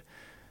about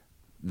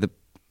the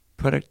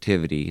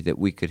productivity that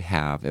we could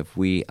have if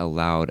we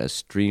allowed a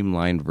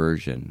streamlined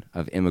version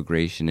of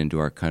immigration into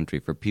our country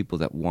for people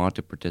that want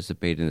to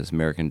participate in this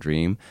American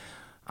dream,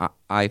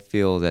 I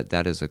feel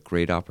that is a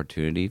great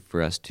opportunity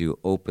for us to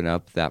open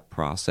up that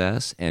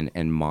process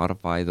and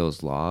modify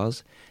those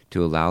laws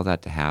to allow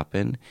that to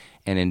happen.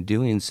 And in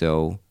doing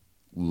so,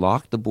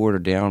 lock the border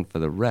down for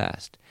the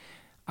rest.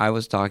 I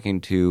was talking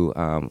to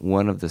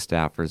one of the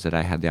staffers that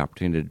I had the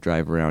opportunity to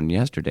drive around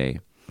yesterday.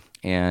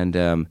 And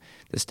the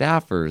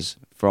staffers,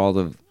 for all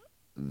of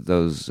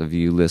those of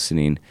you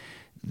listening,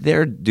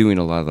 they're doing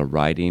a lot of the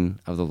writing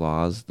of the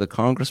laws. The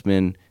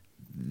congressmen,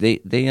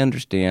 they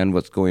understand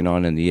what's going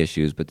on in the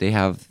issues, but they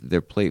have their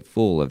plate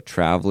full of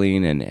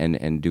traveling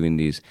and doing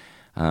these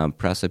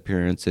press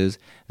appearances.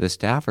 The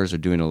staffers are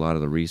doing a lot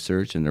of the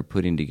research, and they're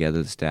putting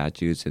together the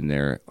statutes, and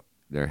they're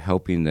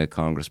helping the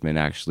congressmen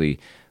actually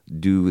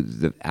do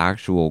the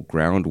actual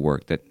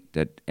groundwork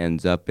that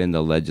ends up in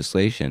the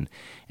legislation.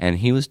 And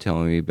he was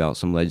telling me about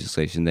some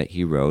legislation that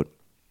he wrote,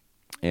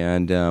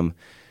 and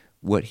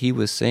what he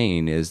was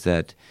saying is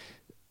that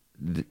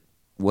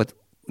what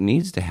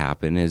needs to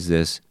happen is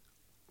this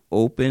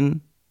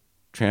open,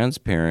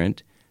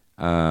 transparent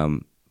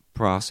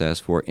process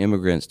for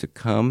immigrants to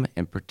come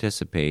and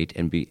participate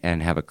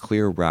and have a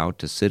clear route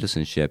to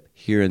citizenship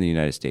here in the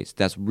United States.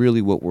 That's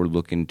really what we're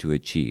looking to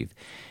achieve.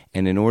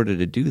 And in order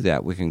to do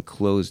that, we have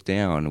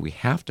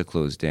to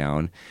close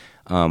down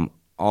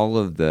all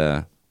of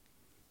the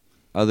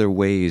other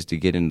ways to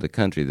get into the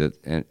country.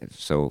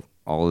 So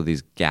all of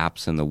these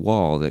gaps in the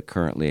wall that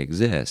currently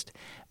exist.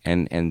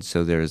 And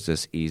so there's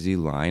this easy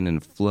line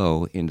and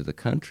flow into the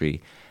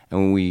country. And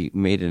when we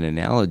made an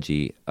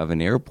analogy of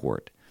an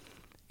airport,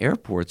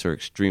 airports are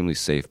extremely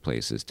safe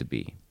places to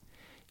be.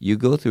 You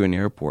go through an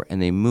airport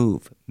and they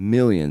move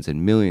millions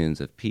and millions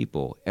of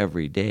people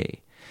every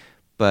day.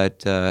 But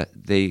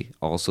they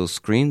also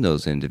screen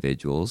those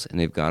individuals, and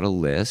they've got a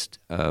list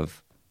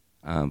of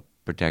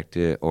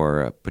protected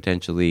or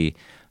potentially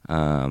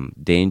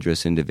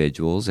dangerous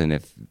individuals, and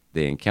if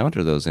they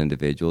encounter those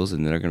individuals,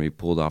 and they're going to be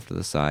pulled off to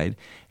the side.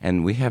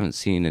 And we haven't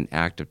seen an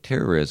act of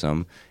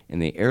terrorism in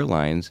the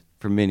airlines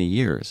for many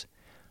years.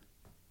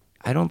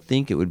 I don't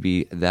think it would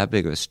be that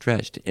big of a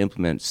stretch to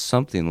implement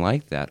something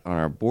like that on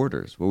our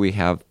borders, where we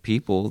have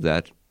people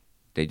that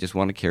they just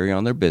want to carry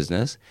on their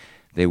business.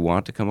 They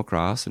want to come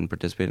across and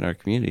participate in our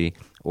community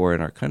or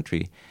in our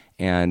country,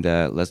 and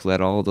let's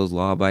let all of those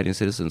law-abiding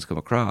citizens come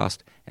across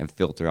and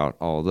filter out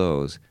all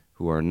those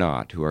who are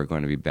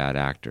going to be bad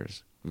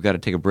actors. We've got to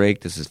take a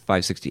break. This is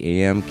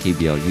 560 AM,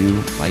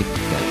 KBLU, Life,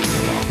 Death,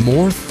 and the Law.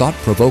 More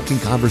thought-provoking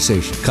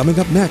conversation coming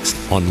up next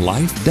on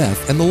Life,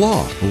 Death, and the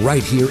Law,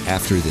 right here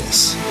after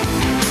this.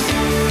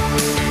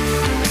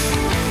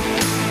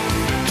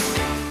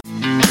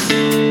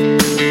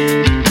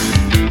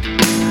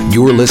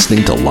 You're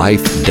listening to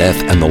Life,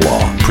 Death, and the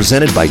Law,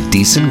 presented by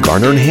Beeson,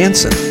 Garner, and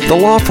Hansen, the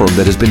law firm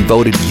that has been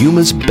voted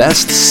Yuma's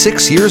best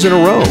 6 years in a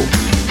row.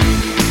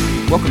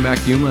 Welcome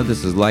back, Yuma.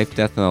 This is Life,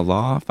 Death, and the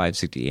Law,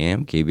 560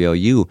 AM,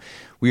 KBLU.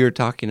 We are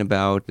talking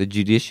about the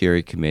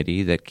Judiciary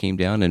Committee that came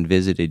down and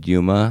visited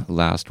Yuma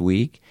last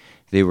week.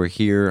 They were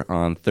here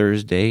on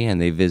Thursday, and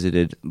they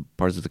visited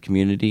parts of the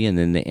community, and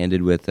then they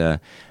ended with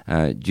a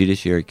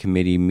Judiciary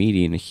Committee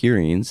meeting,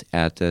 hearings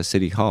at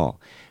City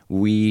Hall.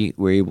 We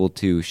were able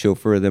to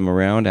chauffeur them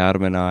around,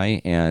 Adam and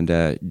I,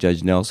 and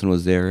Judge Nelson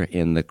was there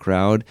in the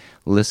crowd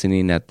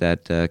listening at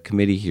that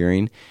committee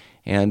hearing.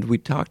 And we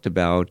talked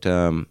about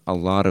a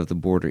lot of the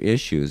border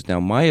issues. Now,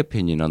 my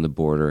opinion on the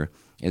border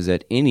is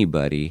that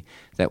anybody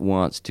that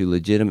wants to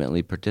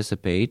legitimately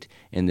participate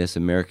in this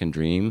American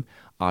dream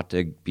ought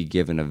to be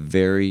given a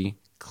very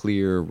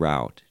clear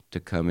route to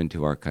come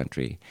into our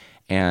country.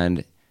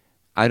 And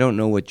I don't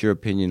know what your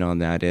opinion on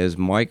that is.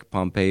 Mike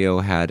Pompeo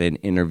had an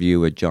interview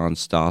with John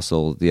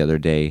Stossel the other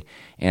day,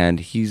 and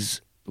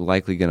he's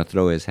likely going to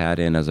throw his hat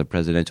in as a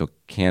presidential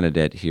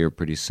candidate here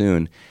pretty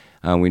soon.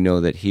 We know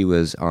that he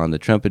was on the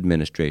Trump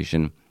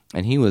administration,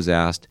 and he was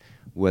asked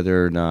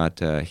whether or not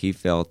he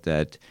felt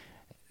that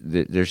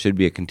there should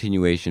be a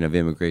continuation of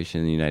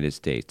immigration in the United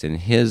States. And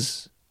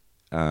his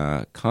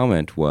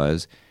comment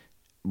was,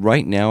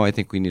 right now I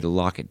think we need to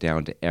lock it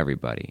down to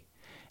everybody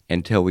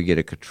until we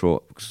get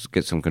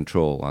some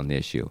control on the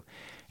issue.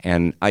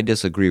 And I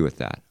disagree with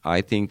that.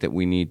 I think that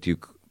we need to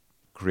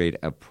create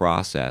a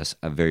process,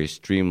 a very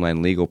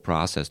streamlined legal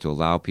process to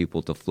allow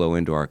people to flow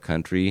into our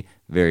country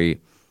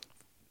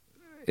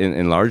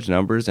in large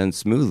numbers and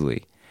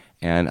smoothly,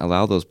 and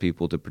allow those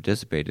people to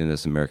participate in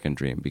this American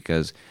dream,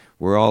 because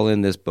we're all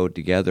in this boat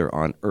together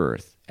on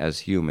Earth as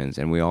humans,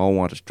 and we all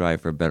want to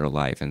strive for a better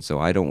life. And so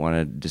I don't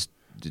want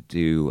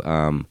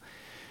to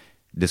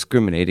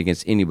discriminate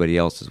against anybody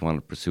else that want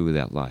to pursue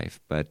that life.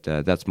 But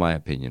that's my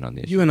opinion on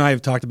the issue. You and I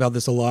have talked about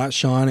this a lot,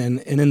 Shawn, and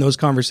in those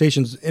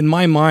conversations, in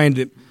my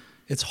mind,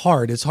 it's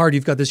hard. It's hard.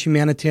 You've got this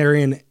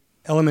humanitarian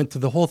element to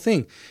the whole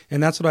thing.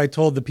 And that's what I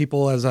told the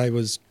people as I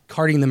was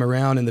carting them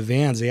around in the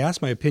vans. They asked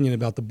my opinion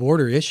about the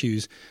border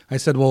issues. I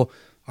said, well,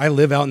 I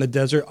live out in the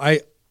desert.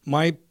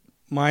 My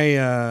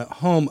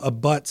home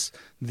abuts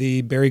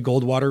the Barry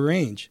Goldwater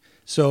Range.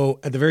 So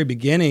at the very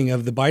beginning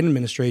of the Biden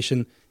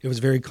administration, it was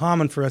very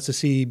common for us to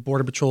see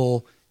Border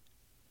Patrol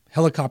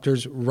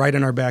helicopters right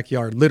in our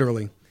backyard,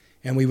 literally.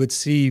 And we would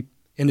see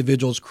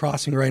individuals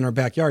crossing right in our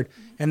backyard.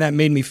 And that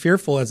made me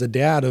fearful as a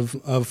dad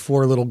of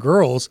 4 little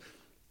girls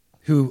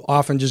who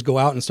often just go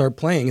out and start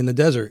playing in the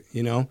desert,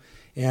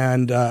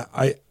 And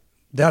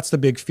that's the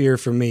big fear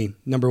for me,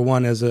 number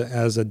one, as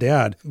a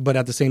dad. But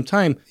at the same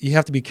time, you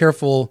have to be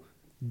careful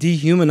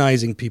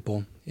dehumanizing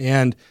people.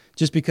 And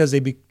just because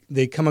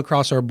they come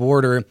across our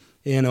border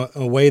in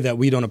a way that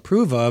we don't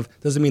approve of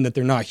doesn't mean that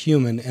they're not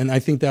human. And I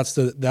think that's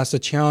the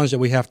challenge that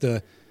we have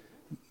to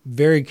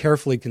very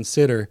carefully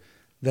consider,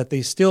 that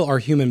they still are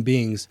human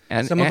beings.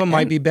 And some of them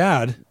might be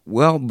bad.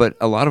 Well, but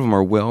a lot of them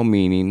are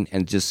well-meaning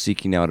and just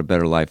seeking out a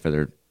better life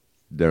for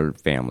their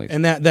families.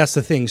 And that's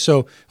the thing.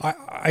 So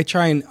I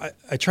try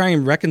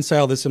and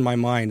reconcile this in my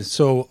mind.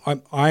 So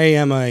I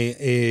am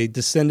a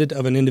descendant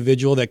of an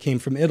individual that came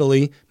from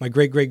Italy, my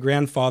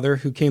great-great-grandfather,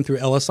 who came through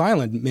Ellis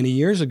Island many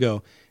years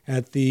ago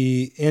at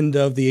the end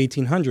of the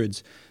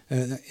 1800s.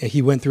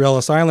 He went through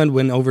Ellis Island,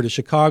 went over to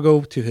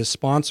Chicago to his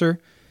sponsor,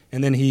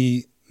 and then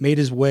he made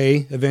his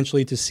way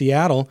eventually to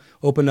Seattle,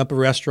 opened up a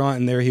restaurant,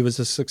 and there he was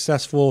a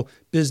successful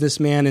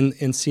businessman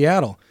in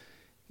Seattle.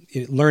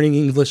 Learning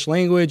English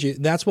language,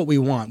 that's what we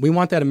want. We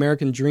want that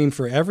American dream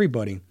for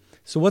everybody.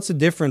 So what's the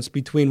difference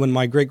between when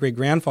my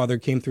great-great-grandfather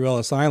came through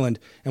Ellis Island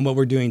and what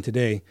we're doing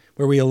today,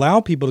 where we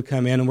allow people to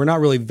come in and we're not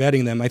really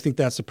vetting them? I think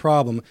that's the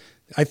problem.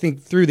 I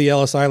think through the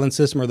Ellis Island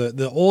system, or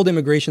the old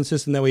immigration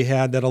system that we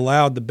had, that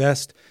allowed the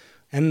best,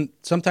 and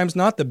sometimes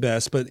not the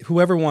best, but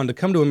whoever wanted to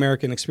come to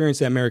America and experience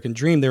that American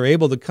dream, they were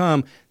able to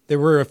come. There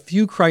were a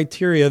few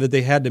criteria that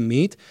they had to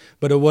meet,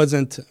 but it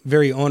wasn't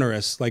very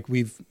onerous like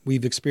we've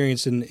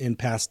experienced in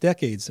past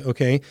decades,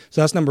 okay?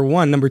 So that's number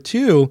one. Number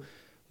two,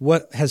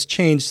 what has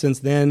changed since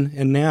then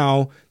and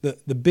now?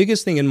 The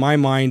biggest thing in my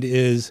mind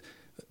is,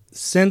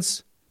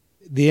 since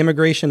the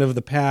immigration of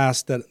the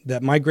past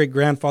that my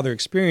great-grandfather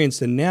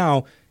experienced, and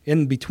now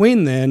in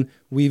between then,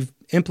 we've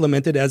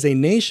implemented as a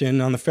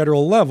nation on the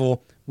federal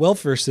level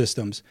welfare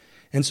systems.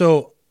 And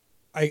so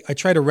I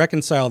try to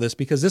reconcile this,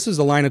 because this is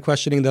a line of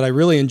questioning that I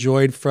really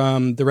enjoyed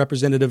from the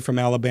representative from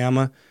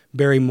Alabama,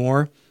 Barry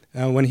Moore,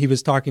 when he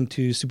was talking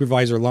to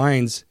Supervisor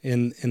Lyons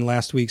in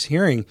last week's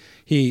hearing.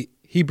 He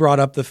brought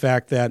up the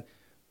fact that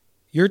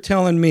you're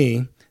telling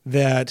me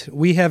that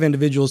we have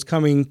individuals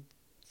coming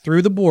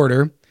through the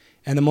border,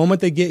 and the moment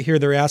they get here,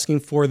 they're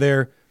asking for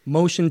their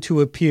motion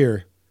to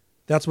appear.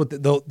 That's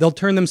what they'll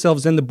turn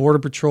themselves into Border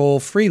Patrol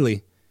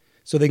freely,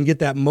 so they can get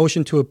that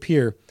motion to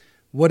appear.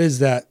 What is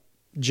that,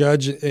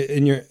 Judge,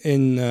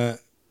 in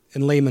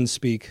layman's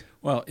speak?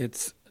 Well,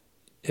 it's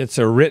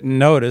a written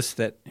notice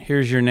that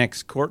here's your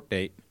next court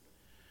date,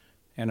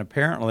 and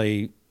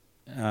apparently,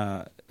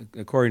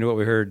 according to what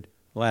we heard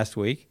last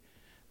week,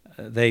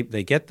 they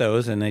get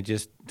those and they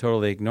just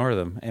totally ignore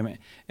them. I mean,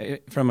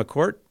 from a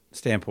court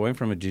standpoint,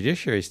 from a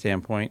judiciary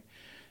standpoint,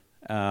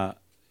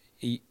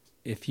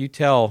 if you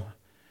tell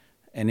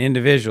an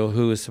individual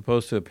who is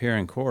supposed to appear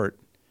in court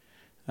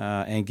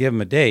and give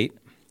them a date,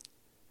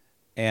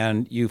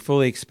 and you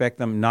fully expect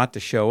them not to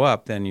show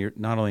up, then you're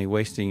not only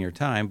wasting your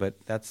time, but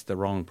that's the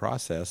wrong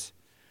process.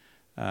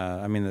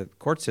 I mean, the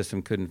court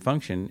system couldn't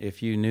function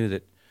if you knew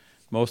that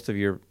most of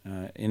your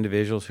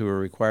individuals who were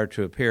required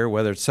to appear,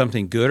 whether it's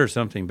something good or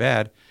something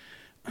bad,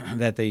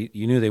 that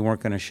you knew they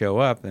weren't going to show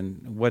up.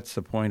 And what's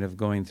the point of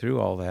going through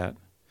all that?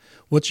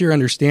 What's your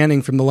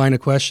understanding from the line of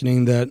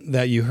questioning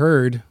that you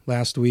heard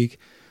last week?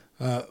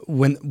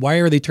 Why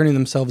are they turning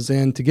themselves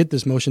in to get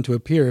this motion to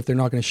appear if they're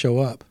not going to show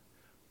up?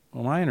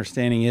 Well, my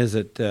understanding is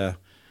that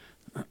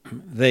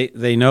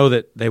they know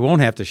that they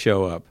won't have to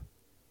show up.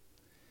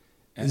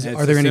 It's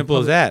as simple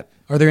as that.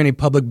 Are there any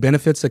public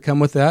benefits that come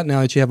with that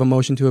now that you have a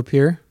motion to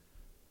appear?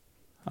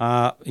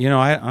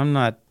 I'm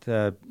not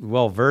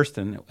well versed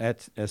in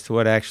as to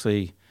what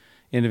actually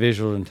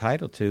individuals are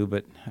entitled to,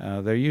 but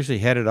they're usually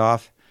headed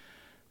off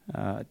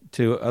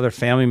to other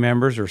family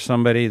members or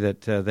somebody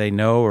that they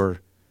know or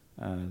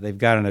they've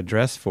got an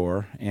address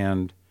for.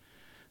 And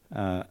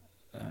I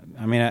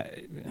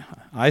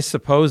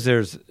suppose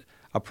there's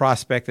a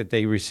prospect that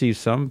they receive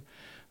some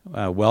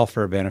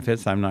welfare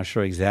benefits. I'm not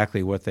sure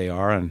exactly what they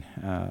are. And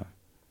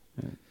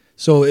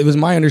so it was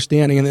my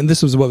understanding, and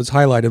this was what was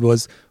highlighted,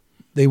 was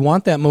they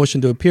want that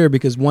motion to appear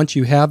because once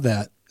you have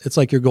that, it's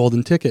like your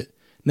golden ticket.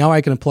 Now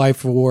I can apply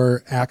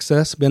for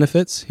access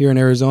benefits here in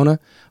Arizona.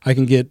 I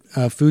can get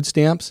food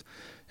stamps.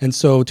 And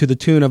so to the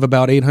tune of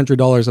about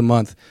 $800 a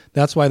month.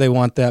 That's why they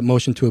want that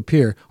motion to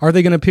appear. Are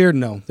they going to appear?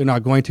 No, they're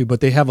not going to,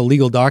 but they have a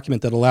legal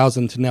document that allows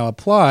them to now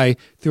apply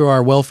through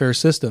our welfare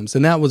systems.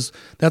 And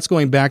that's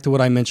going back to what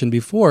I mentioned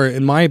before.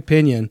 In my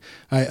opinion,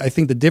 I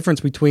think the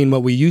difference between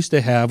what we used to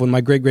have when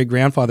my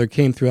great-great-grandfather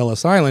came through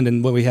Ellis Island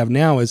and what we have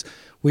now is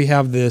we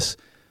have this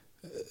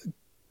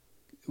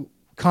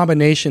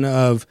combination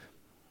of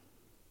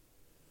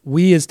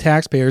we as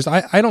taxpayers,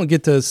 I don't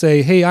get to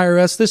say, hey,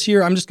 IRS, this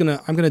year I'm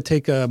gonna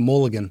take a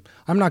mulligan.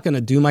 I'm not gonna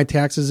do my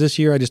taxes this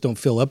year. I just don't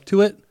feel up to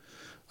it.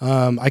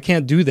 I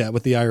can't do that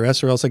with the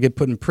IRS or else I get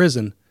put in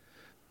prison.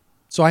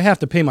 So I have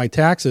to pay my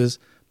taxes,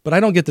 but I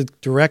don't get to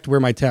direct where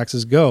my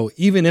taxes go,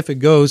 even if it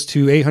goes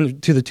to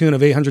the tune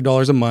of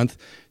 $800 a month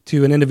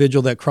to an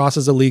individual that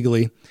crosses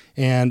illegally,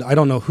 and I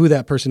don't know who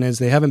that person is.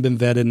 They haven't been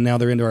vetted, and now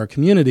they're into our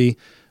community.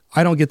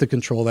 I don't get to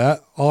control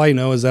that. All I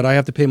know is that I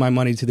have to pay my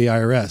money to the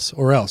IRS,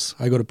 or else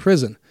I go to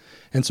prison.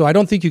 And so I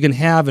don't think you can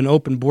have an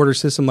open border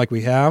system like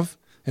we have,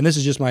 and this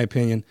is just my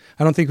opinion.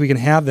 I don't think we can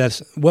have that,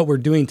 what we're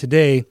doing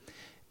today,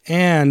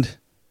 and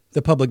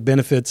the public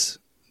benefits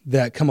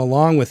that come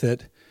along with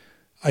it.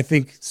 I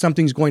think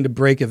something's going to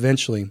break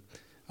eventually.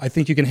 I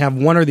think you can have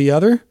one or the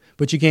other,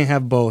 but you can't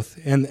have both.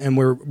 And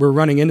we're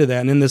running into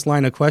that. And in this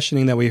line of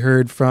questioning that we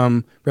heard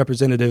from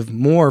Representative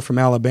Moore from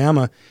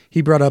Alabama,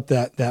 he brought up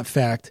that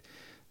fact.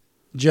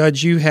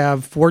 Judge, you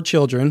have 4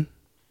 children.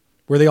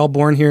 Were they all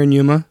born here in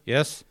Yuma?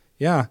 Yes.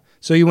 Yeah.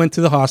 So you went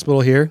to the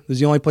hospital here. This is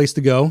the only place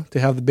to go to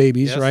have the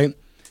babies, yes. Right?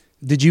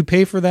 Did you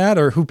pay for that,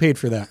 or who paid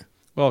for that?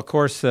 Well, of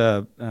course,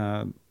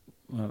 my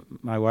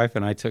wife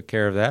and I took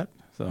care of that.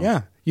 So.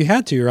 Yeah, you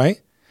had to,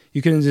 right?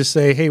 You couldn't just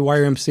say, "Hey,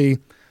 YRMC,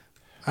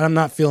 I'm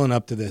not feeling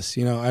up to this.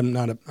 You know, I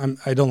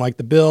don't like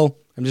the bill.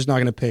 I'm just not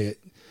going to pay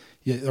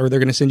it," or they're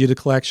going to send you to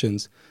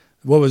collections.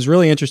 What was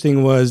really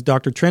interesting was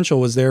Dr. Trenchel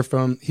was there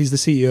he's the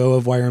CEO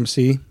of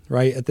YRMC,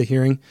 right, at the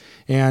hearing.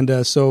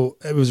 And so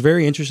it was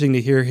very interesting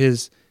to hear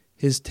his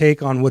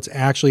take on what's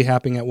actually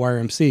happening at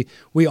YRMC.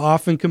 We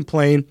often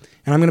complain,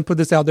 and I'm going to put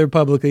this out there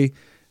publicly,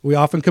 we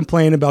often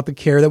complain about the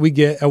care that we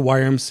get at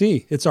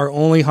YRMC. It's our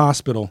only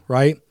hospital,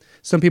 right?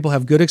 Some people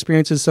have good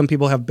experiences. Some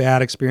people have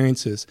bad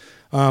experiences.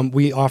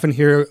 We often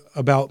hear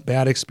about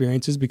bad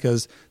experiences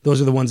because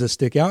those are the ones that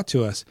stick out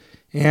to us.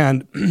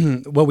 And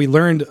what we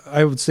learned,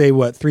 I would say,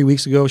 3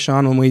 weeks ago,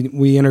 Shawn, when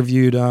we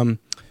interviewed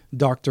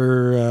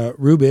Dr.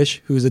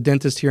 Rubish, who's a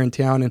dentist here in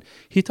town, and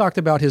he talked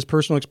about his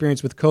personal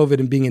experience with COVID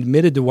and being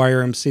admitted to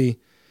YRMC.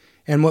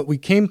 And what we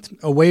came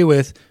away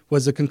with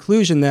was a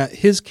conclusion that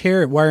his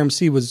care at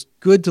YRMC was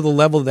good to the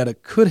level that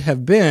it could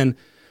have been,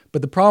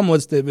 but the problem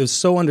was that it was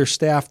so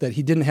understaffed that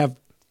he didn't have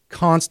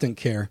constant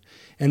care.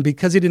 And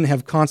because he didn't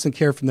have constant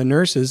care from the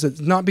nurses, it's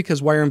not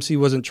because YRMC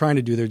wasn't trying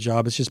to do their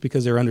job, it's just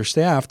because they're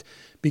understaffed,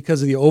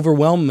 because of the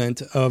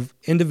overwhelmment of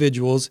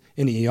individuals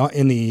in the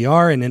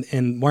ER and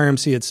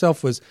YRMC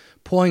itself was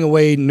pulling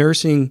away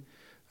nursing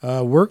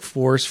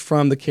workforce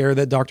from the care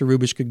that Dr.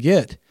 Rubish could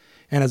get.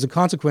 And as a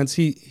consequence,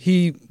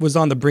 he was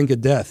on the brink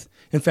of death.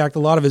 In fact, a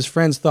lot of his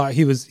friends thought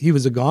he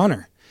was a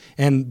goner.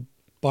 And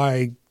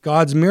by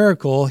God's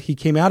miracle, he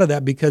came out of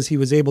that because he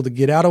was able to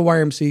get out of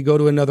YRMC, go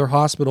to another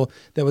hospital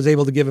that was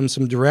able to give him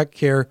some direct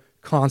care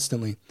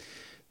constantly.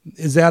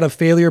 Is that a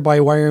failure by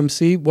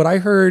YRMC? What I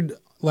heard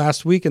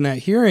last week in that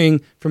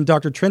hearing from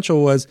Dr.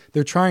 Trenchel was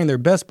they're trying their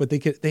best, but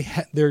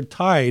they're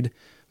tied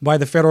by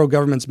the federal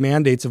government's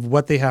mandates of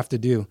what they have to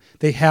do.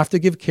 They have to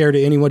give care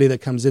to anybody that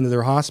comes into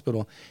their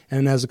hospital.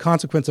 And as a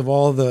consequence of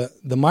all the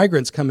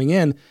migrants coming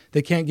in,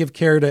 they can't give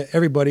care to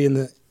everybody in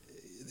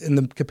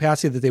the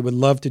capacity that they would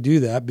love to do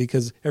that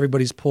because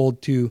everybody's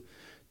pulled too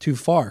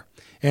far.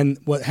 And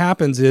what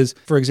happens is,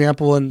 for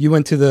example, and you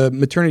went to the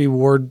maternity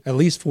ward at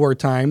least 4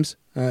 times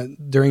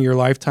during your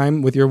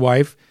lifetime with your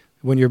wife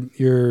when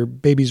your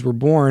babies were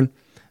born.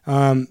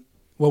 What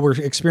we're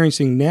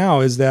experiencing now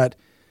is that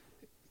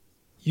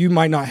you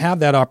might not have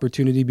that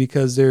opportunity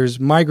because there's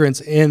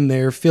migrants in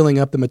there filling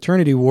up the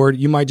maternity ward.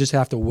 You might just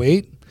have to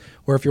wait.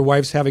 Or if your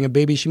wife's having a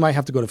baby, she might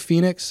have to go to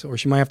Phoenix or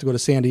she might have to go to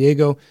San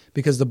Diego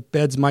because the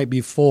beds might be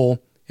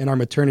full in our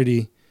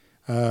maternity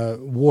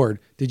ward.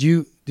 Did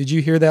you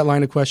hear that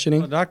line of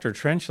questioning? Well, Dr.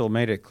 Trenchel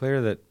made it clear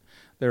that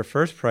their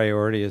first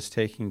priority is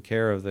taking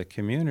care of the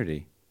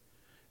community.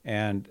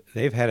 And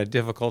they've had a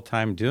difficult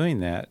time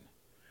doing that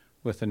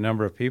with the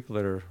number of people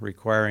that are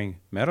requiring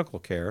medical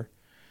care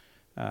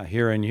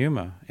here in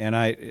Yuma.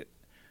 And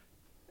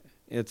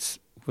it's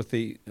with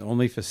the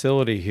only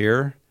facility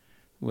here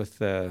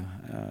with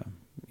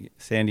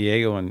San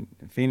Diego and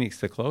Phoenix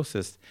the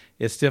closest,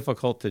 it's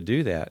difficult to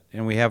do that.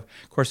 And we have,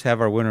 of course,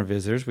 our winter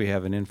visitors. We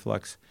have an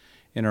influx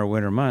in our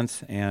winter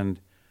months.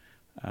 And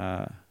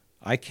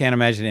I can't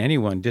imagine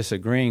anyone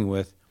disagreeing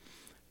with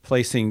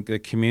placing the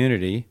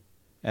community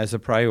as a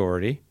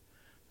priority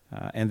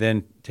and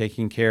then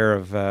taking care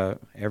of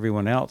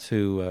everyone else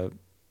who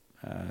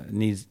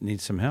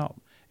needs some help.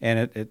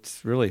 And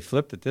it's really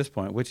flipped at this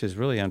point, which is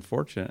really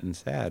unfortunate and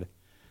sad.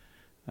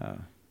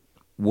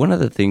 One of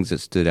the things that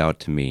stood out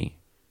to me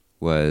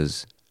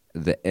was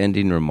the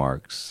ending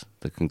remarks,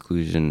 the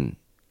conclusion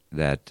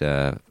that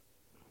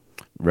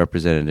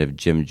Representative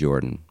Jim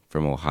Jordan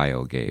from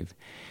Ohio gave.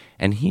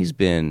 And he's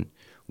been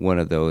one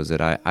of those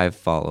that I've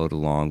followed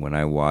along when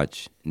I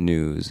watch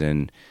news.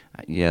 And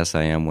yes,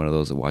 I am one of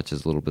those that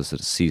watches a little bit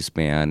of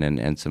C-SPAN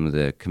and some of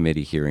the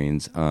committee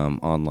hearings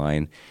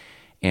online.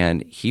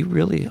 And he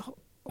really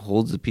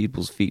holds the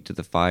people's feet to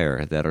the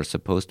fire that are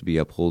supposed to be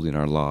upholding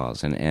our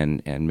laws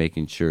and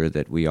making sure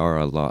that we are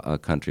a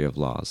country of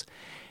laws.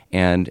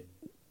 And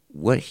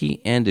what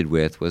he ended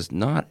with was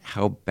not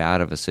how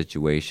bad of a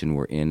situation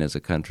we're in as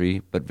a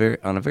country, but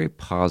on a very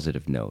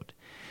positive note.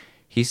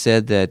 He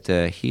said that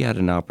he had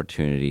an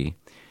opportunity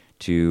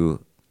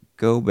to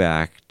go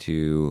back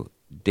to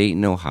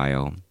Dayton,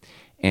 Ohio,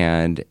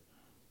 and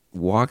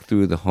walked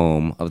through the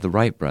home of the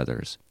Wright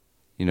brothers,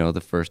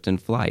 the first in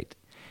flight.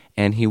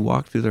 And he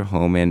walked through their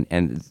home,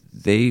 and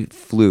they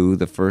flew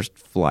the first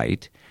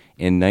flight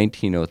in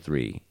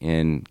 1903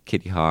 in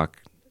Kitty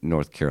Hawk,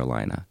 North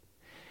Carolina.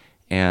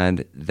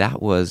 And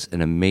that was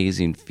an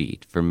amazing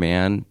feat for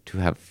man to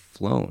have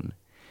flown.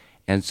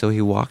 And so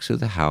he walks through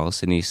the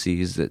house and he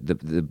sees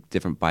the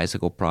different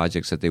bicycle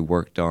projects that they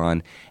worked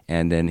on,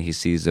 and then he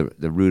sees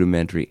the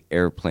rudimentary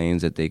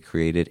airplanes that they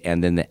created,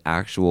 and then the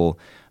actual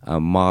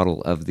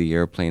model of the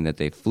airplane that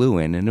they flew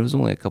in. And it was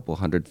only a couple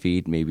 100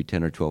 feet, maybe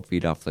 10 or 12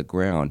 feet off the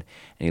ground.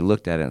 And he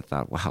looked at it and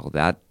thought, wow,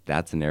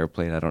 that's an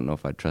airplane. I don't know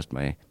if I'd trust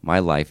my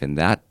life in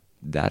that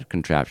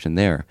contraption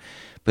there.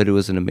 But it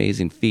was an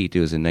amazing feat. It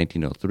was in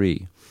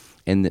 1903.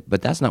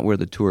 But that's not where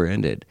the tour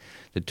ended.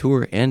 The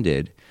tour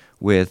ended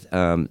with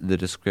the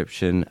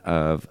description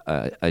of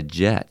a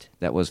jet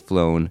that was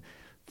flown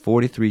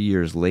 44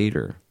 years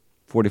later,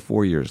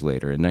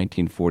 in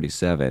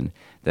 1947,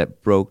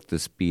 that broke the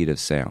speed of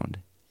sound.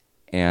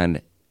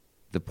 And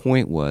the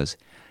point was,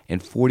 in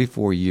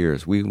 44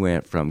 years, we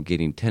went from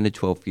getting 10 to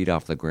 12 feet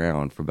off the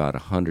ground for about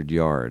 100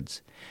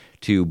 yards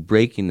to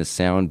breaking the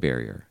sound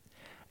barrier.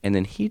 And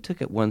then he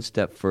took it one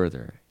step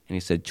further. And he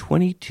said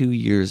 22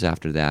 years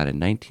after that, in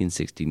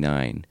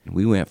 1969,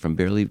 we went from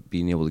barely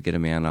being able to get a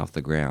man off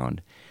the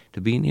ground to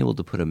being able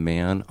to put a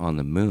man on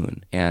the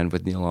moon, and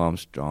with Neil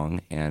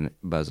Armstrong and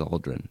Buzz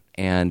Aldrin.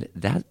 And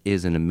that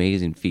is an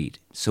amazing feat.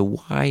 So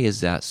why is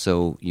that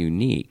so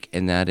unique?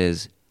 And that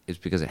is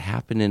because it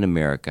happened in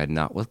America,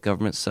 not with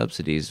government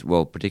subsidies,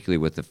 well, particularly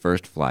with the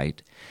first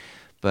flight,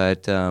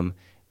 but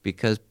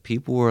because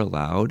people were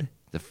allowed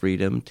the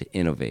freedom to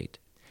innovate.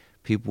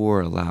 People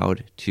were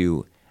allowed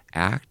to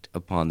act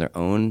upon their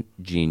own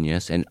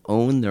genius and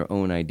own their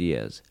own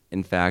ideas.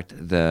 In fact,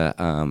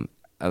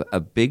 a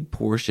big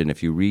portion,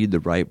 if you read the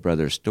Wright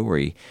brothers'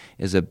 story,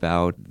 is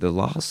about the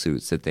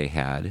lawsuits that they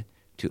had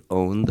to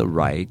own the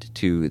right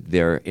to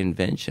their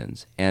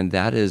inventions. And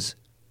that is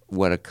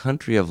what a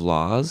country of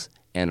laws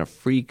and a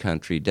free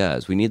country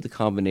does. We need the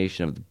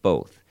combination of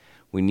both.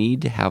 We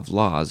need to have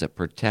laws that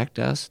protect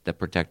us, that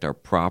protect our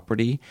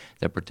property,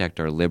 that protect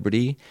our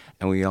liberty,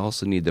 and we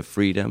also need the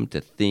freedom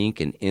to think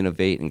and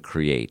innovate and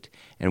create.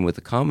 And with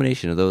the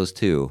combination of those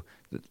two,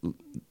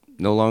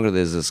 no longer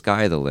is the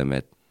sky the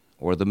limit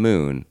or the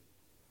moon.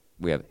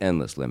 We have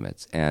endless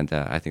limits, and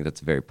I think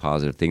that's a very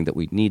positive thing that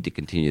we need to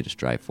continue to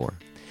strive for.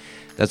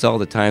 That's all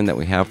the time that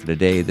we have for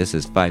today. This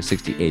is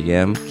 560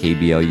 AM,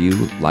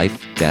 KBLU,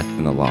 Life, Death,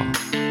 and the Law.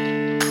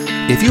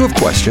 If you have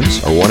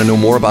questions or want to know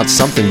more about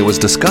something that was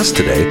discussed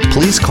today,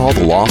 please call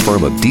the law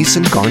firm of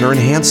Beeson, Garner, and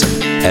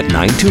Hansen at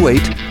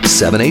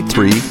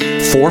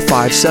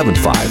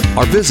 928-783-4575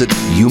 or visit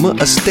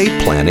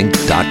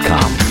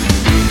yumaestateplanning.com.